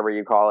episodes or whatever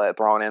you call it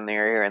thrown in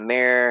there here and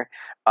there.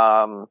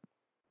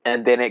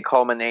 And then it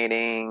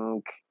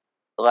culminating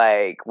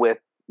like with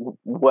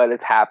what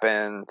has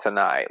happened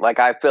tonight. Like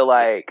I feel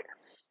like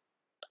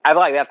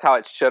that's how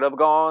it should have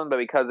gone, but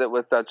because it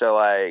was such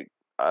a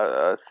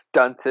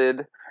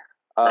stunted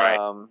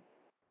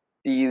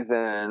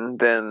season,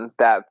 then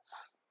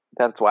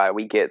that's why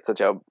we get such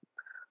a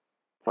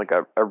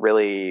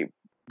really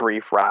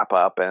brief wrap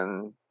up,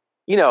 and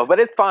but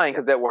it's fine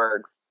because it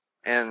works.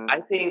 And I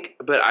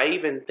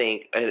even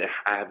think, and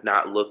I have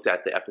not looked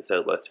at the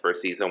episode list for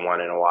season 1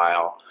 in a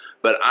while,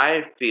 but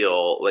I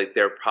feel like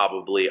there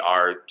probably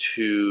are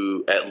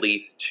at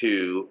least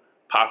two,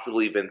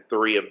 possibly even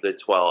three of the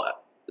 12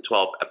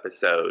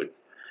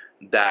 episodes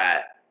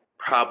that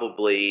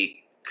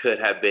probably could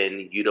have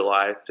been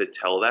utilized to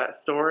tell that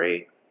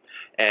story.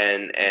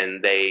 And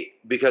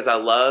because I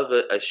love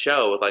a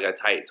show with like a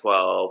tight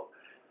 12,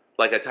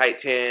 like a tight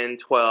 10,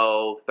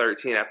 12,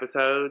 13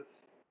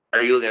 episodes.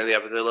 Are you looking at the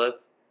episode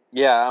list?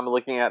 Yeah, I'm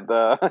looking at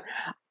I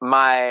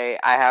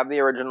have the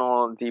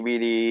original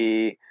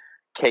DVD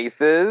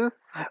cases,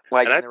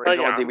 like the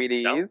original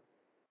DVDs.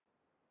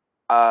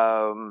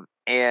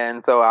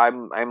 And so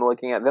I'm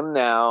looking at them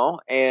now,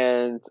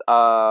 and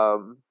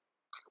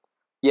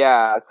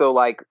yeah, so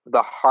like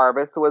The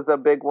Harvest was a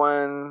big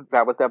one.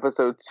 That was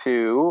episode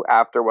 2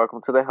 after Welcome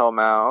to the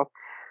Hellmouth.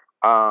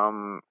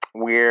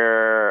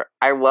 Where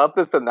I love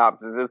the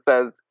synopsis. It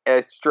says,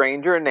 a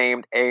stranger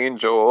named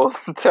Angel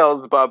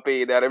tells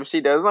Buffy that if she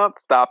does not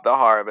stop the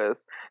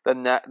harvest, the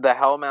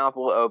Hellmouth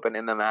will open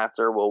and the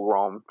Master will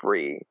roam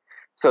free.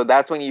 So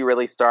that's when you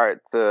really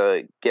start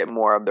to get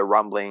more of the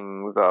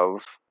rumblings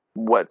of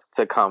what's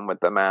to come with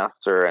the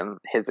Master and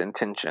his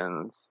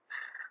intentions.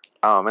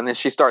 And then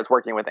she starts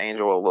working with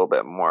Angel a little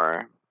bit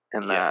more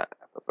in that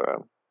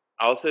episode.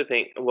 I also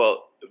think,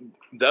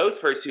 those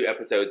first 2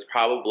 episodes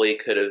probably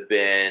could have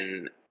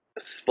been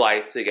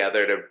spliced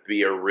together to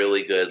be a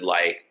really good,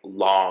 like,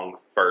 long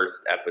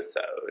first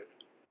episode.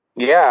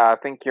 Yeah, I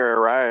think you're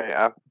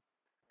right.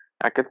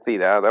 I could see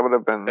that. That would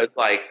have been because,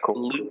 like,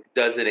 cool. Luke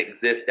doesn't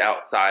exist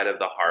outside of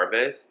the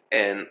harvest,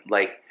 and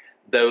like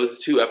those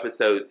 2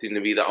 episodes seem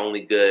to be the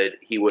only good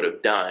he would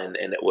have done,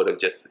 and it would have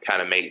just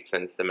kind of made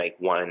sense to make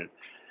one.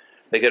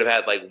 They could have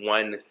had like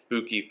one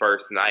spooky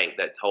first night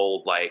that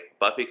told like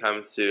Buffy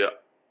comes to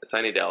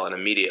Sunnydale and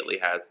immediately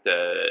has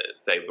to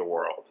save the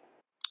world.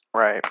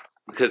 Right.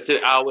 Because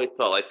I always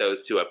felt like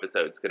those 2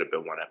 episodes could have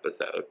been one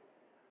episode.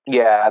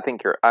 Yeah, I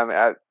think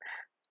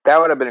that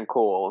would have been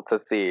cool to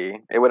see.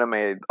 It would have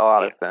made a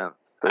lot of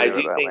sense. I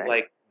do think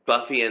like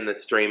Buffy in the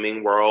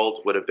streaming world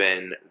would have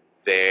been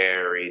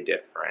very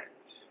different.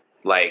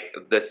 Like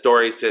the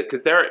stories,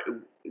 because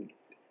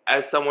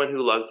as someone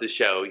who loves the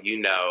show,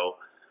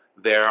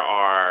 there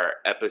are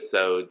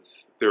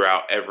episodes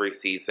throughout every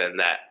season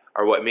that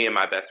are what me and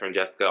my best friend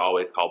Jessica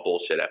always call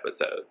bullshit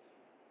episodes.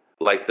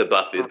 Like the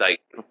Buffy,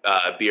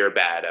 Beer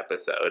Bad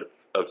episode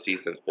of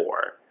season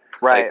 4.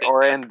 Right, like,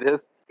 or in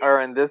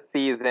this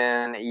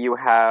season, you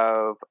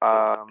have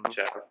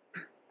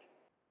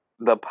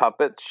the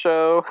puppet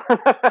show.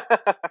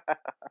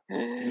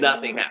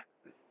 Nothing happens.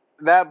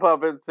 That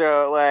puppet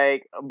show,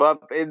 like,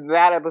 in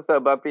that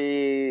episode,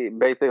 Buffy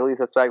basically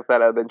suspects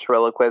that a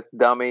ventriloquist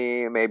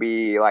dummy may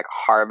be, like,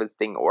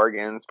 harvesting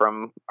organs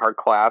from her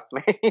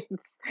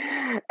classmates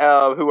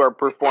who are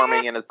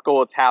performing in a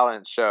school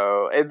talent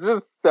show. It's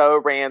just so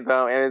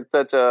random, and it's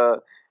such a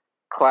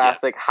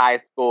classic high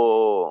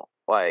school,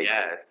 like...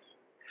 Yes.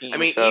 I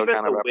mean,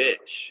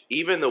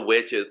 even the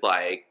witch is,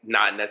 like,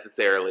 not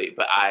necessarily,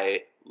 but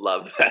I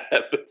love that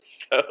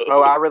episode.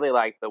 Oh, I really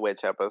like the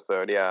witch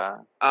episode, yeah.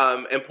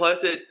 And plus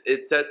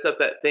it sets up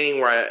that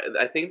thing where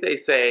I think they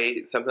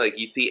say something like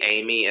you see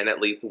Amy in at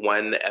least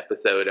one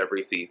episode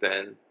every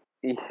season.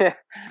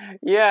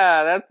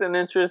 Yeah, that's an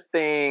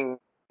interesting,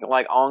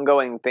 like,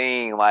 ongoing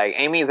thing. Like,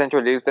 Amy's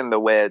introducing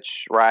the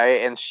witch,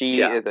 right? And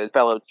she is a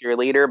fellow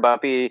cheerleader.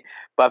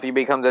 Buffy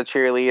becomes a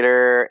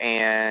cheerleader,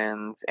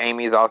 and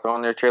Amy's also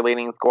on their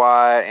cheerleading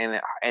squad,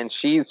 and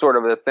she's sort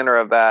of the center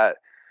of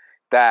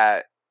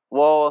that.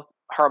 Well,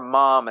 her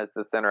mom is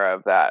the center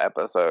of that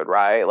episode,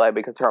 right? Like,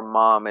 because her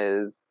mom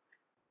is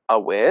a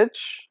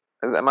witch.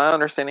 Am I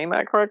understanding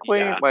that correctly?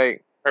 Yeah.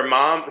 Like, her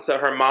mom is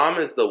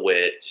the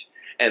witch,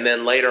 and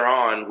then later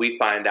on we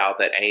find out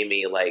that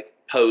Amy, like,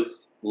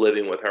 post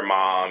living with her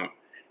mom,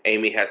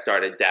 Amy has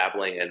started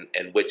dabbling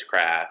in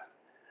witchcraft.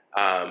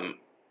 And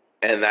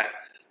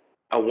that's,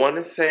 I want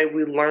to say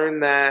we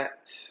learned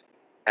that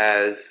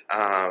as,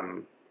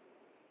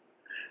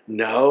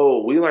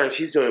 no, we learned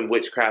she's doing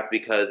witchcraft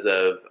because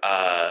of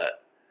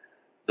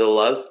the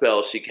love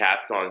spell she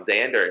casts on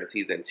Xander in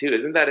season 2.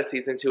 Isn't that a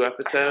season 2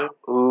 episode?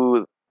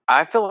 Ooh,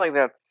 I feel like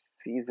that's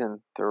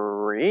season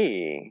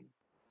 3.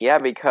 Yeah,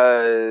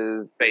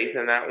 because... Faith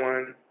in that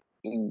one?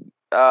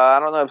 I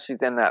don't know if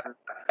she's in that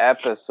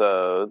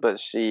episode,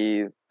 but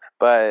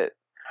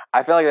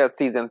I feel like that's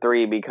season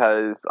 3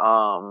 because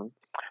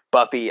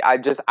Buffy,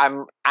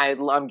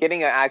 I'm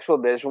getting an actual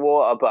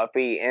visual of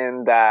Buffy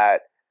in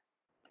that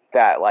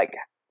like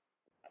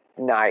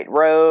night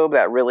robe,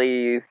 that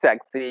really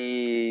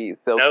sexy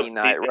silky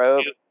night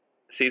robe.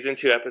 Season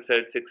 2,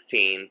 episode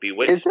 16,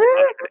 Bewitched. Is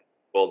it?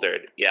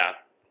 Bouldered, yeah.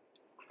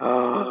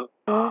 What?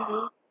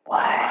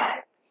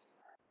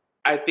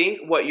 I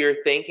think what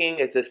you're thinking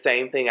is the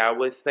same thing I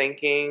was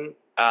thinking,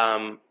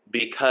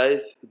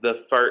 because the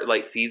first,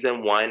 like,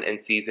 season 1 and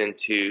season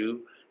 2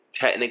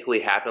 technically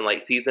happened.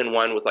 Like, season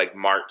 1 was like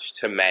March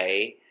to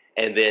May,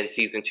 and then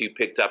season 2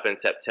 picked up in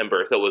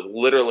September. So it was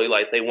literally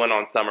like they went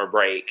on summer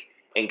break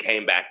and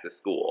came back to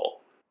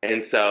school.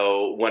 And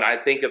so when I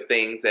think of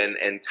things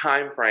and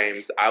time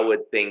frames, I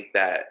would think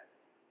that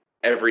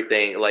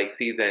everything like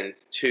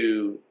seasons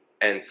 2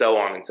 and so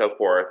on and so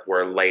forth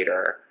were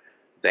later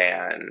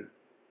than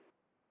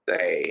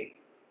they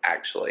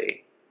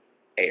actually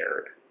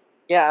aired.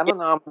 Yeah, I don't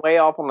know. I'm way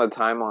off on the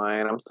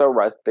timeline. I'm so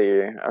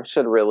rusty. I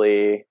should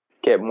really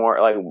get more,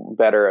 like,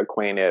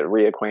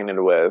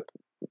 reacquainted with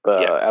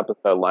the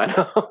episode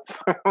lineup.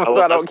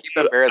 So I don't keep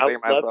embarrassing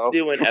myself. I'd love to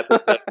do an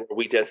episode where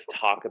we just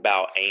talk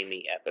about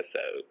Amy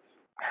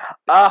episodes.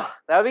 That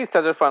would be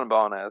such a fun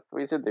bonus.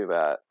 We should do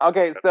that.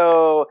 Okay,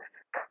 so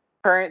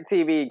current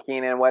TV,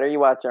 Keenan, what are you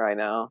watching right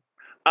now?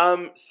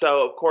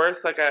 So of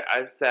course, like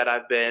I've said,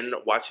 I've been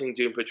watching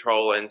Doom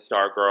Patrol and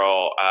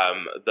Stargirl.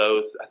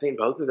 Those, I think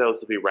both of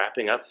those will be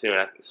wrapping up soon.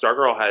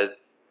 Stargirl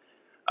has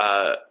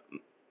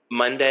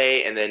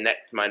Monday and then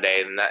next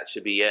Monday, and that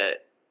should be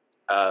it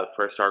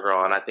for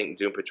Stargirl. And I think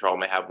Doom Patrol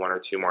may have 1 or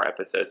 2 more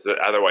episodes.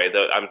 But either way,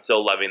 I'm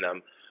still loving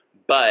them.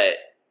 But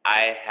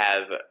I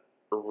have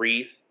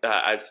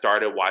I've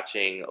started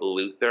watching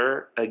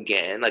Luther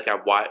again. Like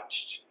I've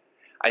watched,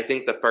 I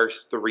think the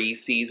first 3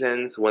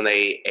 seasons when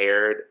they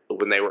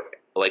were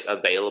like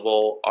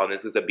available on,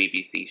 this is a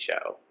BBC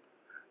show,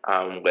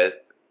 with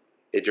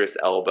Idris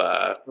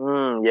Elba,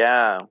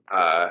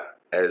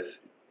 as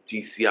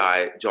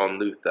DCI John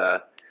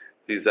Luther.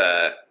 It's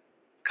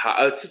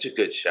such a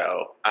good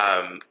show.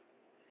 And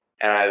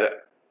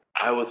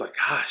I was like,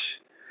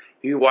 gosh,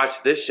 if you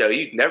watch this show,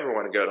 you'd never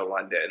want to go to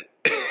London.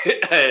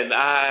 And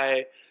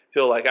I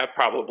feel like I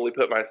probably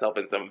put myself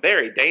in some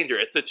very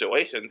dangerous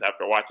situations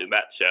after watching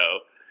that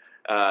show.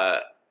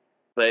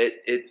 But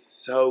it's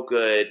so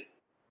good.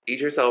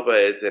 Idris Elba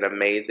is an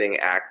amazing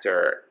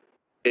actor.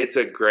 It's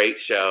a great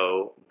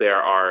show. There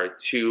are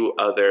 2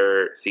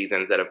 other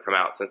seasons that have come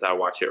out since I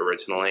watched it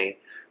originally.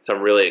 So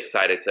I'm really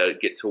excited to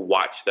get to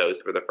watch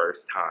those for the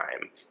first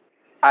time.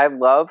 I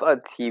love a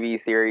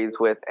TV series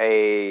with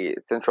a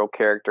central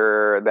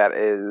character that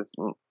is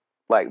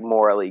like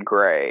morally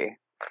gray.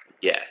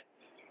 Yes.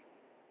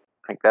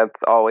 Like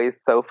that's always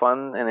so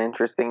fun and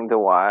interesting to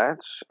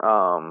watch.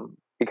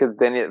 Because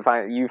then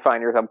you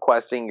find yourself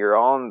questioning your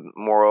own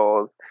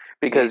morals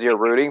because you're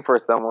rooting for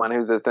someone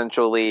who's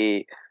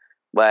essentially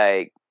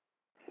like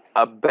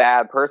a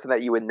bad person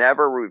that you would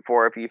never root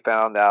for if you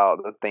found out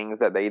the things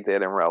that they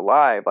did in real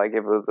life. Like if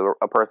it was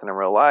a person in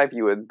real life,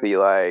 you would be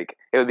like,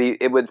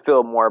 it would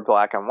feel more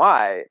black and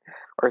white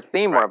or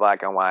seem more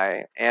black and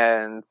white.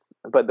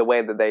 But the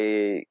way that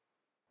they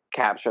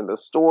capture the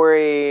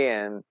story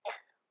and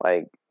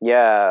like,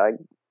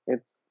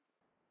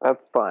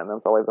 that's fun.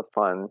 That's always a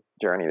fun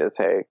journey to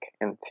take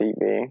in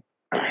TV.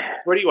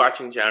 What are you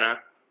watching, Jonah?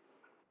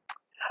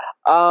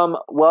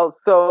 Well,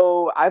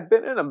 so I've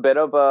been in a bit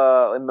of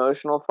a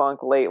emotional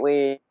funk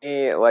lately,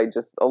 like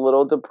just a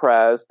little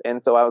depressed.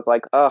 And so I was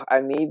like,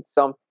 I need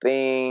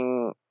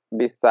something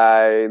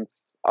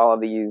besides all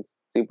of these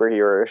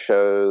superhero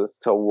shows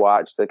to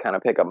watch to kind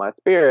of pick up my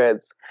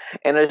spirits.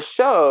 And a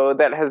show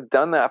that has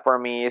done that for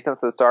me since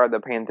the start of the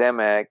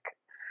pandemic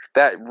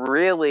that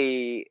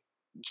really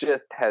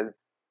just has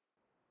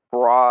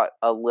brought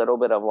a little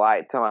bit of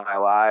light to my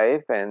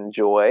life and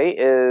joy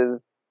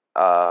is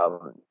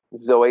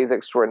Zoe's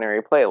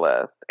Extraordinary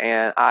Playlist,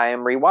 and I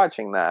am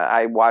rewatching that.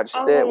 I watched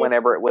it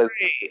whenever it was.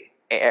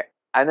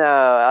 I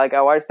know, like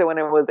I watched it when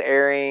it was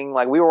airing.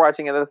 Like we were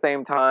watching it at the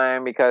same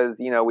time because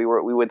we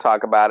would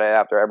talk about it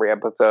after every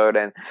episode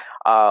and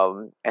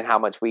how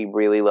much we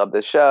really love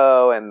the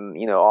show and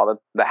all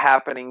the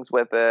happenings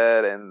with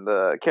it and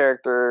the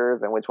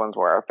characters and which ones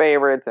were our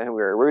favorites and who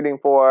we were rooting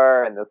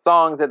for and the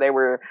songs that they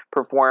were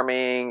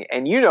performing.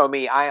 And you know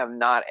me, I am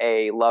not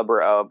a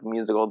lover of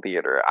musical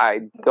theater.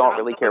 I don't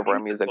really care for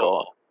a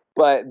musical,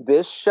 but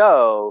this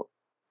show,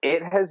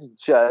 it has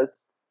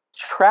just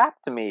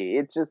trapped me.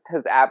 It just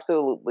has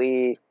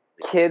absolutely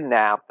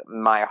kidnapped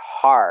my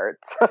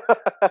heart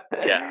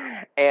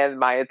and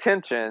my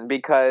attention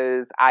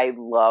because I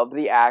love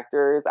the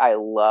actors. I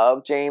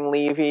love Jane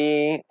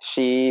Levy.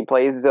 She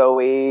plays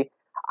Zoe.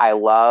 I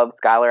love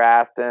Skylar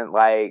Astin.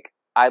 Like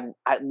I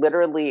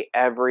literally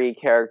every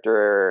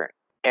character,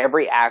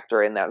 every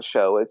actor in that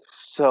show is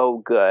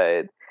so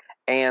good.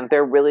 And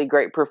they're really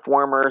great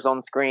performers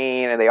on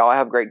screen, and they all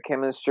have great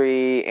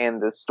chemistry,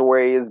 and the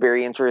story is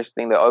very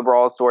interesting, the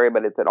overall story,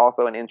 but it's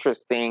also an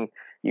interesting,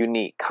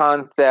 unique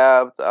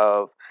concept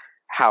of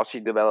how she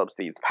develops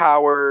these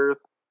powers.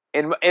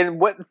 And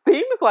what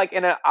seems like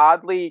in an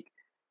oddly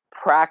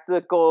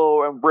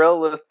practical and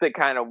realistic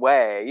kind of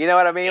way. You know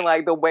what I mean?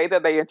 Like the way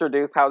that they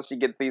introduce how she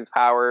gets these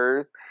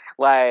powers,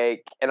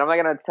 like, and I'm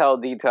not going to tell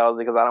details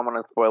because I don't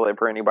want to spoil it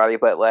for anybody,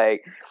 but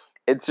like,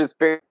 it's just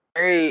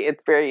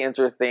it's very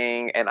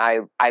interesting, and I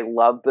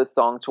love the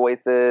song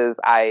choices.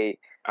 I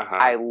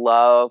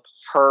love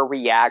her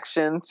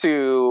reaction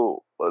to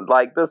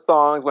like the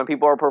songs when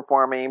people are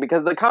performing,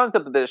 because the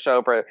concept of this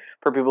show for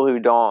people who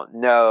don't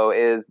know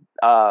is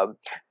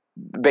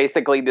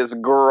basically this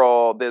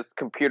girl, this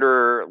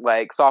computer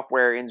like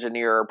software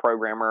engineer,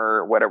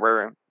 programmer,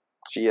 whatever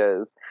she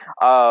is.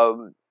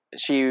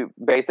 She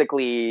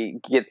basically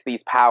gets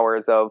these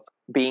powers of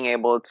being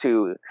able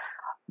to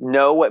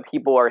know what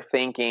people are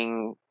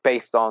thinking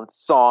based on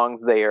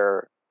songs they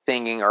are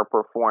singing or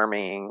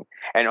performing,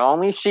 and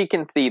only she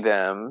can see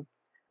them.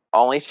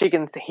 Only she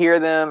can hear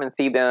them and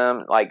see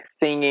them like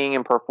singing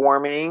and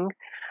performing,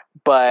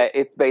 but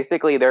it's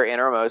basically their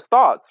innermost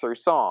thoughts through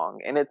song.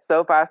 And it's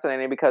so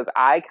fascinating because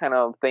I kind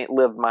of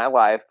live my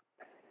life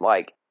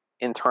like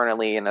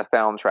internally in a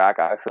soundtrack,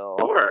 I feel,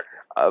 Sure.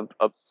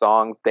 of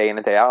songs day in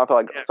and day out. I feel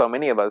like so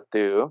many of us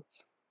do.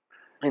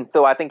 And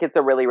so I think it's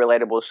a really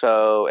relatable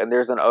show, and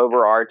there's an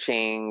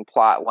overarching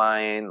plot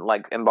line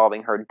like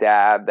involving her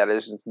dad that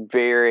is just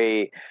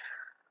very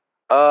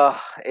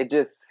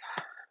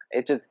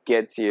it just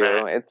gets you.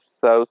 Right. It's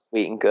so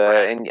sweet and good.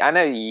 Right. And I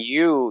know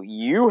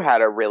you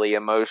had a really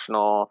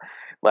emotional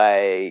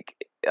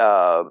like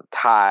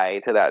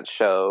tie to that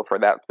show for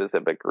that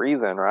specific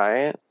reason,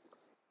 right?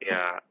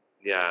 Yeah.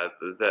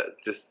 That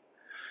just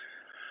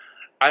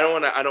I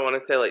don't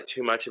want to say like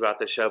too much about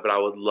the show, but I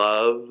would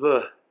love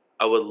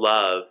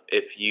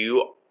if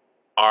you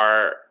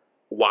are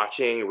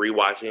watching,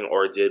 rewatching,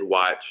 or did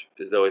watch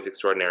Zoe's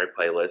Extraordinary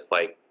Playlist.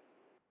 Like,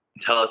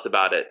 tell us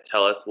about it.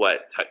 Tell us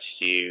what touched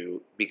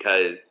you,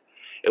 because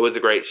it was a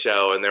great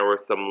show, and there were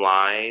some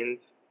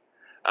lines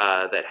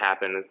that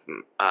happened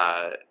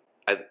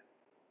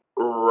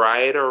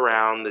right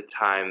around the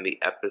time the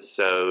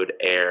episode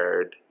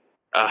aired.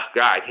 Oh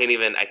God, I can't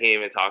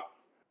even talk.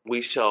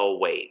 We shall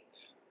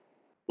wait.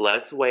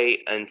 Let's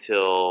wait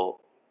until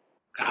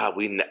God.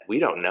 We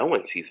don't know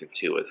when season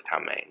 2 is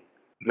coming.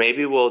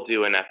 Maybe we'll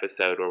do an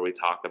episode where we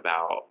talk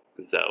about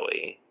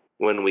Zoe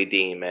when we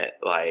deem it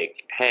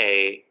like,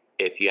 hey,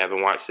 if you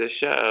haven't watched this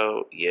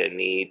show, you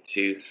need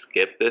to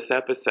skip this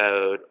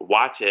episode,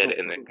 watch it,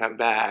 and then come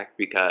back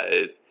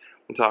because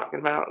we're talking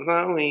about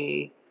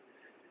Zoe.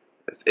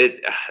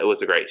 It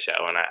was a great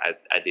show, and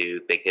I do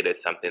think it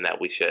is something that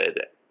we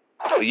should.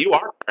 You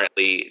are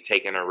currently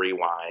taking a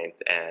rewind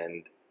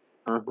and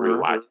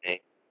rewatching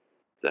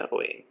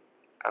Zoe.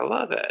 I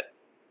love it.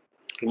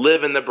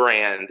 Living the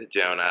brand,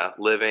 Jonah.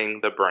 Living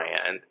the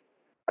brand.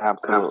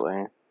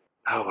 Absolutely.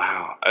 Oh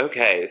wow.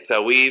 Okay,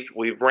 so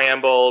we've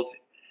rambled.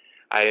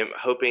 I am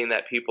hoping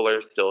that people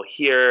are still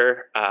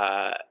here.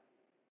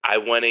 I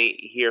want to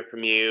hear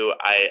from you.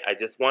 I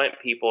just want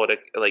people to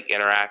like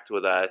interact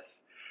with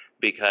us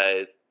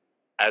because,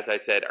 as I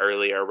said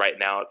earlier, right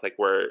now it's like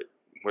we're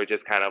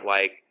just kind of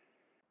like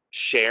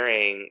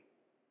sharing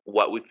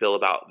what we feel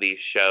about these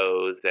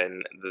shows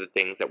and the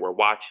things that we're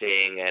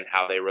watching and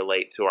how they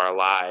relate to our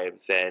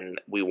lives, and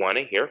we want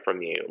to hear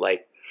from you.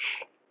 Like,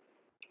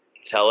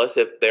 tell us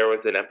if there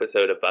was an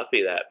episode of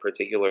Buffy that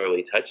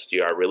particularly touched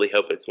you. I really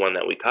hope it's one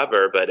that we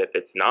cover, but if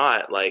it's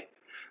not, like,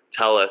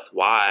 tell us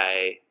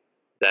why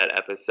that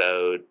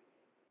episode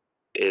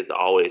is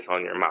always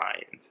on your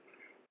mind.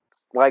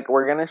 Like,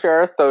 we're gonna share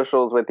our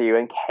socials with you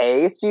in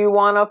case you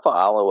want to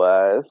follow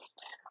us.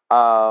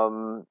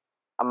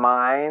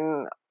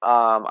 Mine,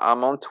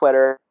 I'm on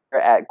Twitter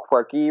at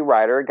Quirky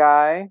Writer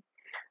Guy.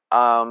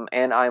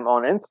 And I'm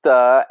on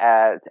Insta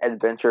at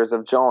Adventures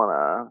of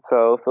Jonah.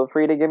 So feel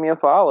free to give me a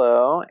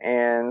follow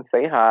and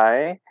say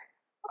hi.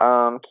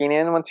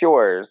 Keenan, what's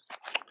yours?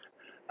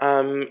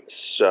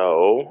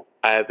 So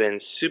I've been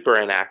super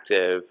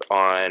inactive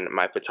on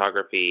my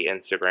photography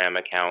Instagram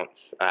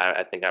accounts.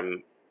 I think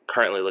I'm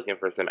currently looking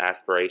for some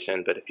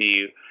aspiration, but if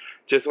you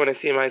just want to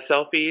see my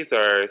selfies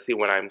or see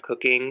when I'm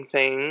cooking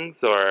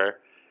things or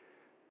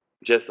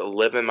just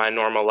living my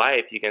normal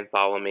life, you can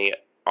follow me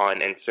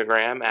on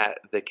Instagram at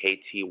the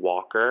KT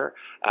Walker.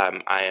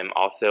 I am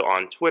also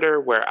on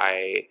Twitter where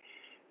I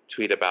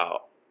tweet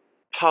about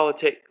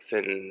politics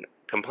and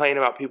complain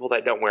about people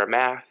that don't wear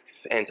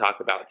masks and talk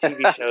about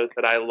TV shows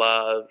that I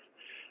love.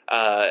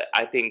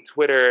 I think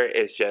Twitter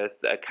is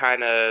just a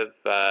kind of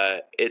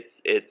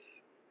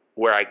it's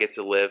where I get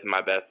to live my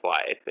best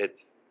life.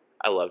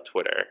 I love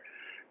Twitter.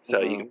 So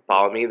you can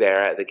follow me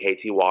there at the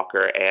KT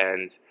Walker.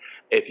 And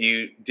if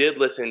you did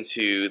listen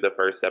to the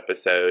first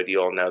episode,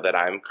 you'll know that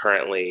I'm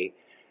currently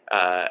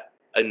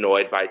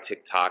annoyed by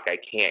TikTok. I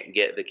can't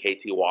get the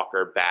KT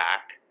Walker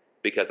back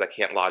because I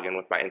can't log in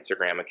with my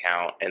Instagram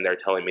account, and they're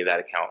telling me that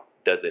account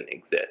doesn't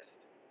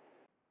exist.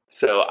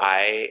 So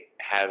I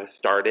have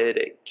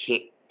started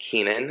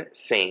Keenan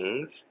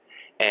Sings,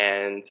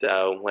 and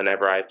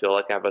whenever I feel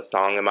like I have a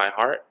song in my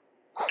heart,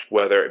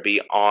 whether it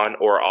be on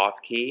or off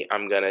key,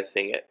 I'm going to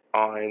sing it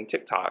on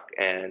TikTok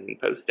and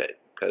post it,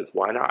 because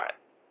why not?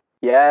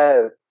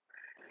 Yes.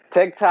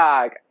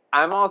 TikTok.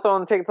 I'm also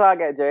on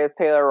TikTok at JS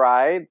Taylor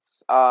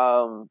Writes.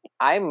 I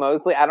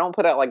don't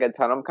put out like a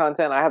ton of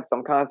content. I have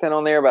some content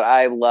on there, but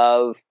I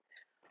love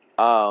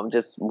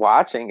just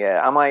watching it.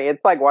 I'm like,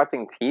 it's like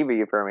watching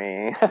TV for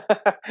me.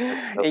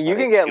 And you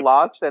can get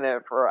lost in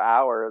it for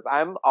hours.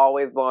 I'm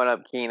always blowing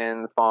up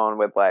Keenan's phone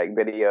with like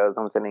videos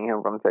I'm sending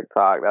him from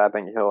TikTok that I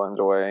think he'll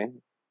enjoy.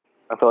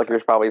 I feel like you're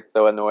probably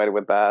so annoyed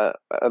with that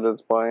at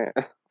this point.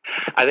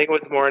 I think it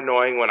was more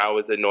annoying when I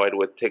was annoyed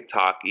with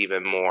TikTok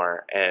even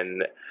more.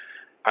 And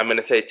I'm going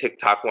to say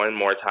TikTok one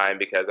more time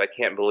because I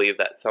can't believe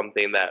that's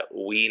something that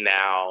we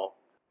now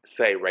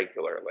say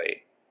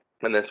regularly.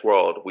 In this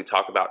world, we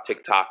talk about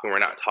TikTok and we're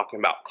not talking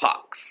about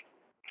clocks.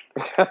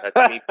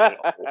 That's me being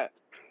old.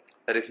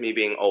 That is me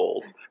being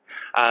old.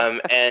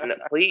 And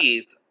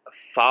please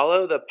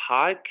follow the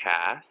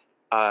podcast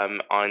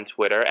on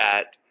Twitter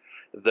at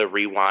the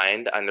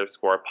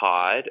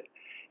rewind_pod.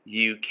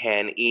 You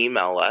can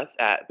email us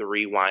at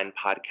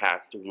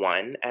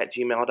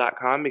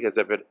therewindpodcast1@gmail.com because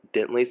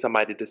evidently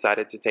somebody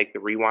decided to take the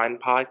Rewind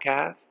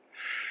podcast.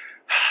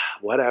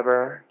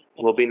 Whatever.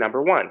 We'll be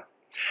number one.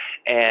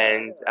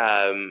 And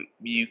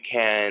you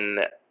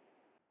can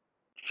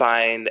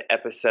find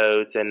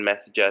episodes and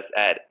message us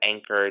at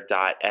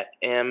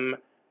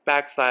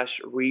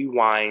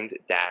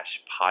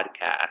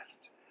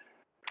anchor.fm/rewind-podcast.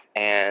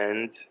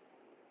 And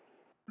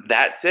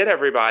that's it,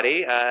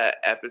 everybody.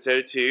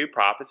 Episode 2,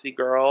 Prophecy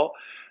Girl.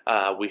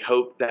 We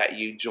hope that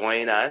you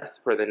join us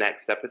for the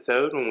next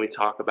episode when we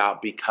talk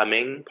about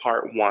Becoming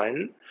Part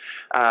 1.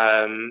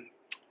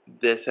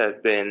 This has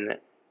been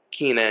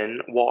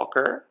Keenan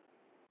Walker.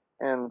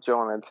 And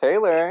Jonah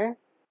Taylor.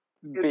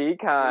 Be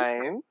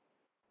kind.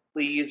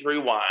 Please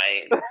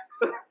rewind.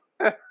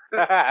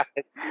 Bye.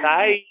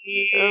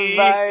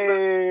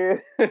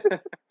 Bye.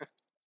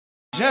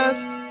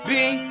 Just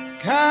be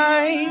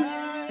kind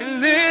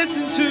and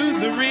listen to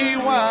the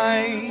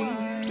rewind.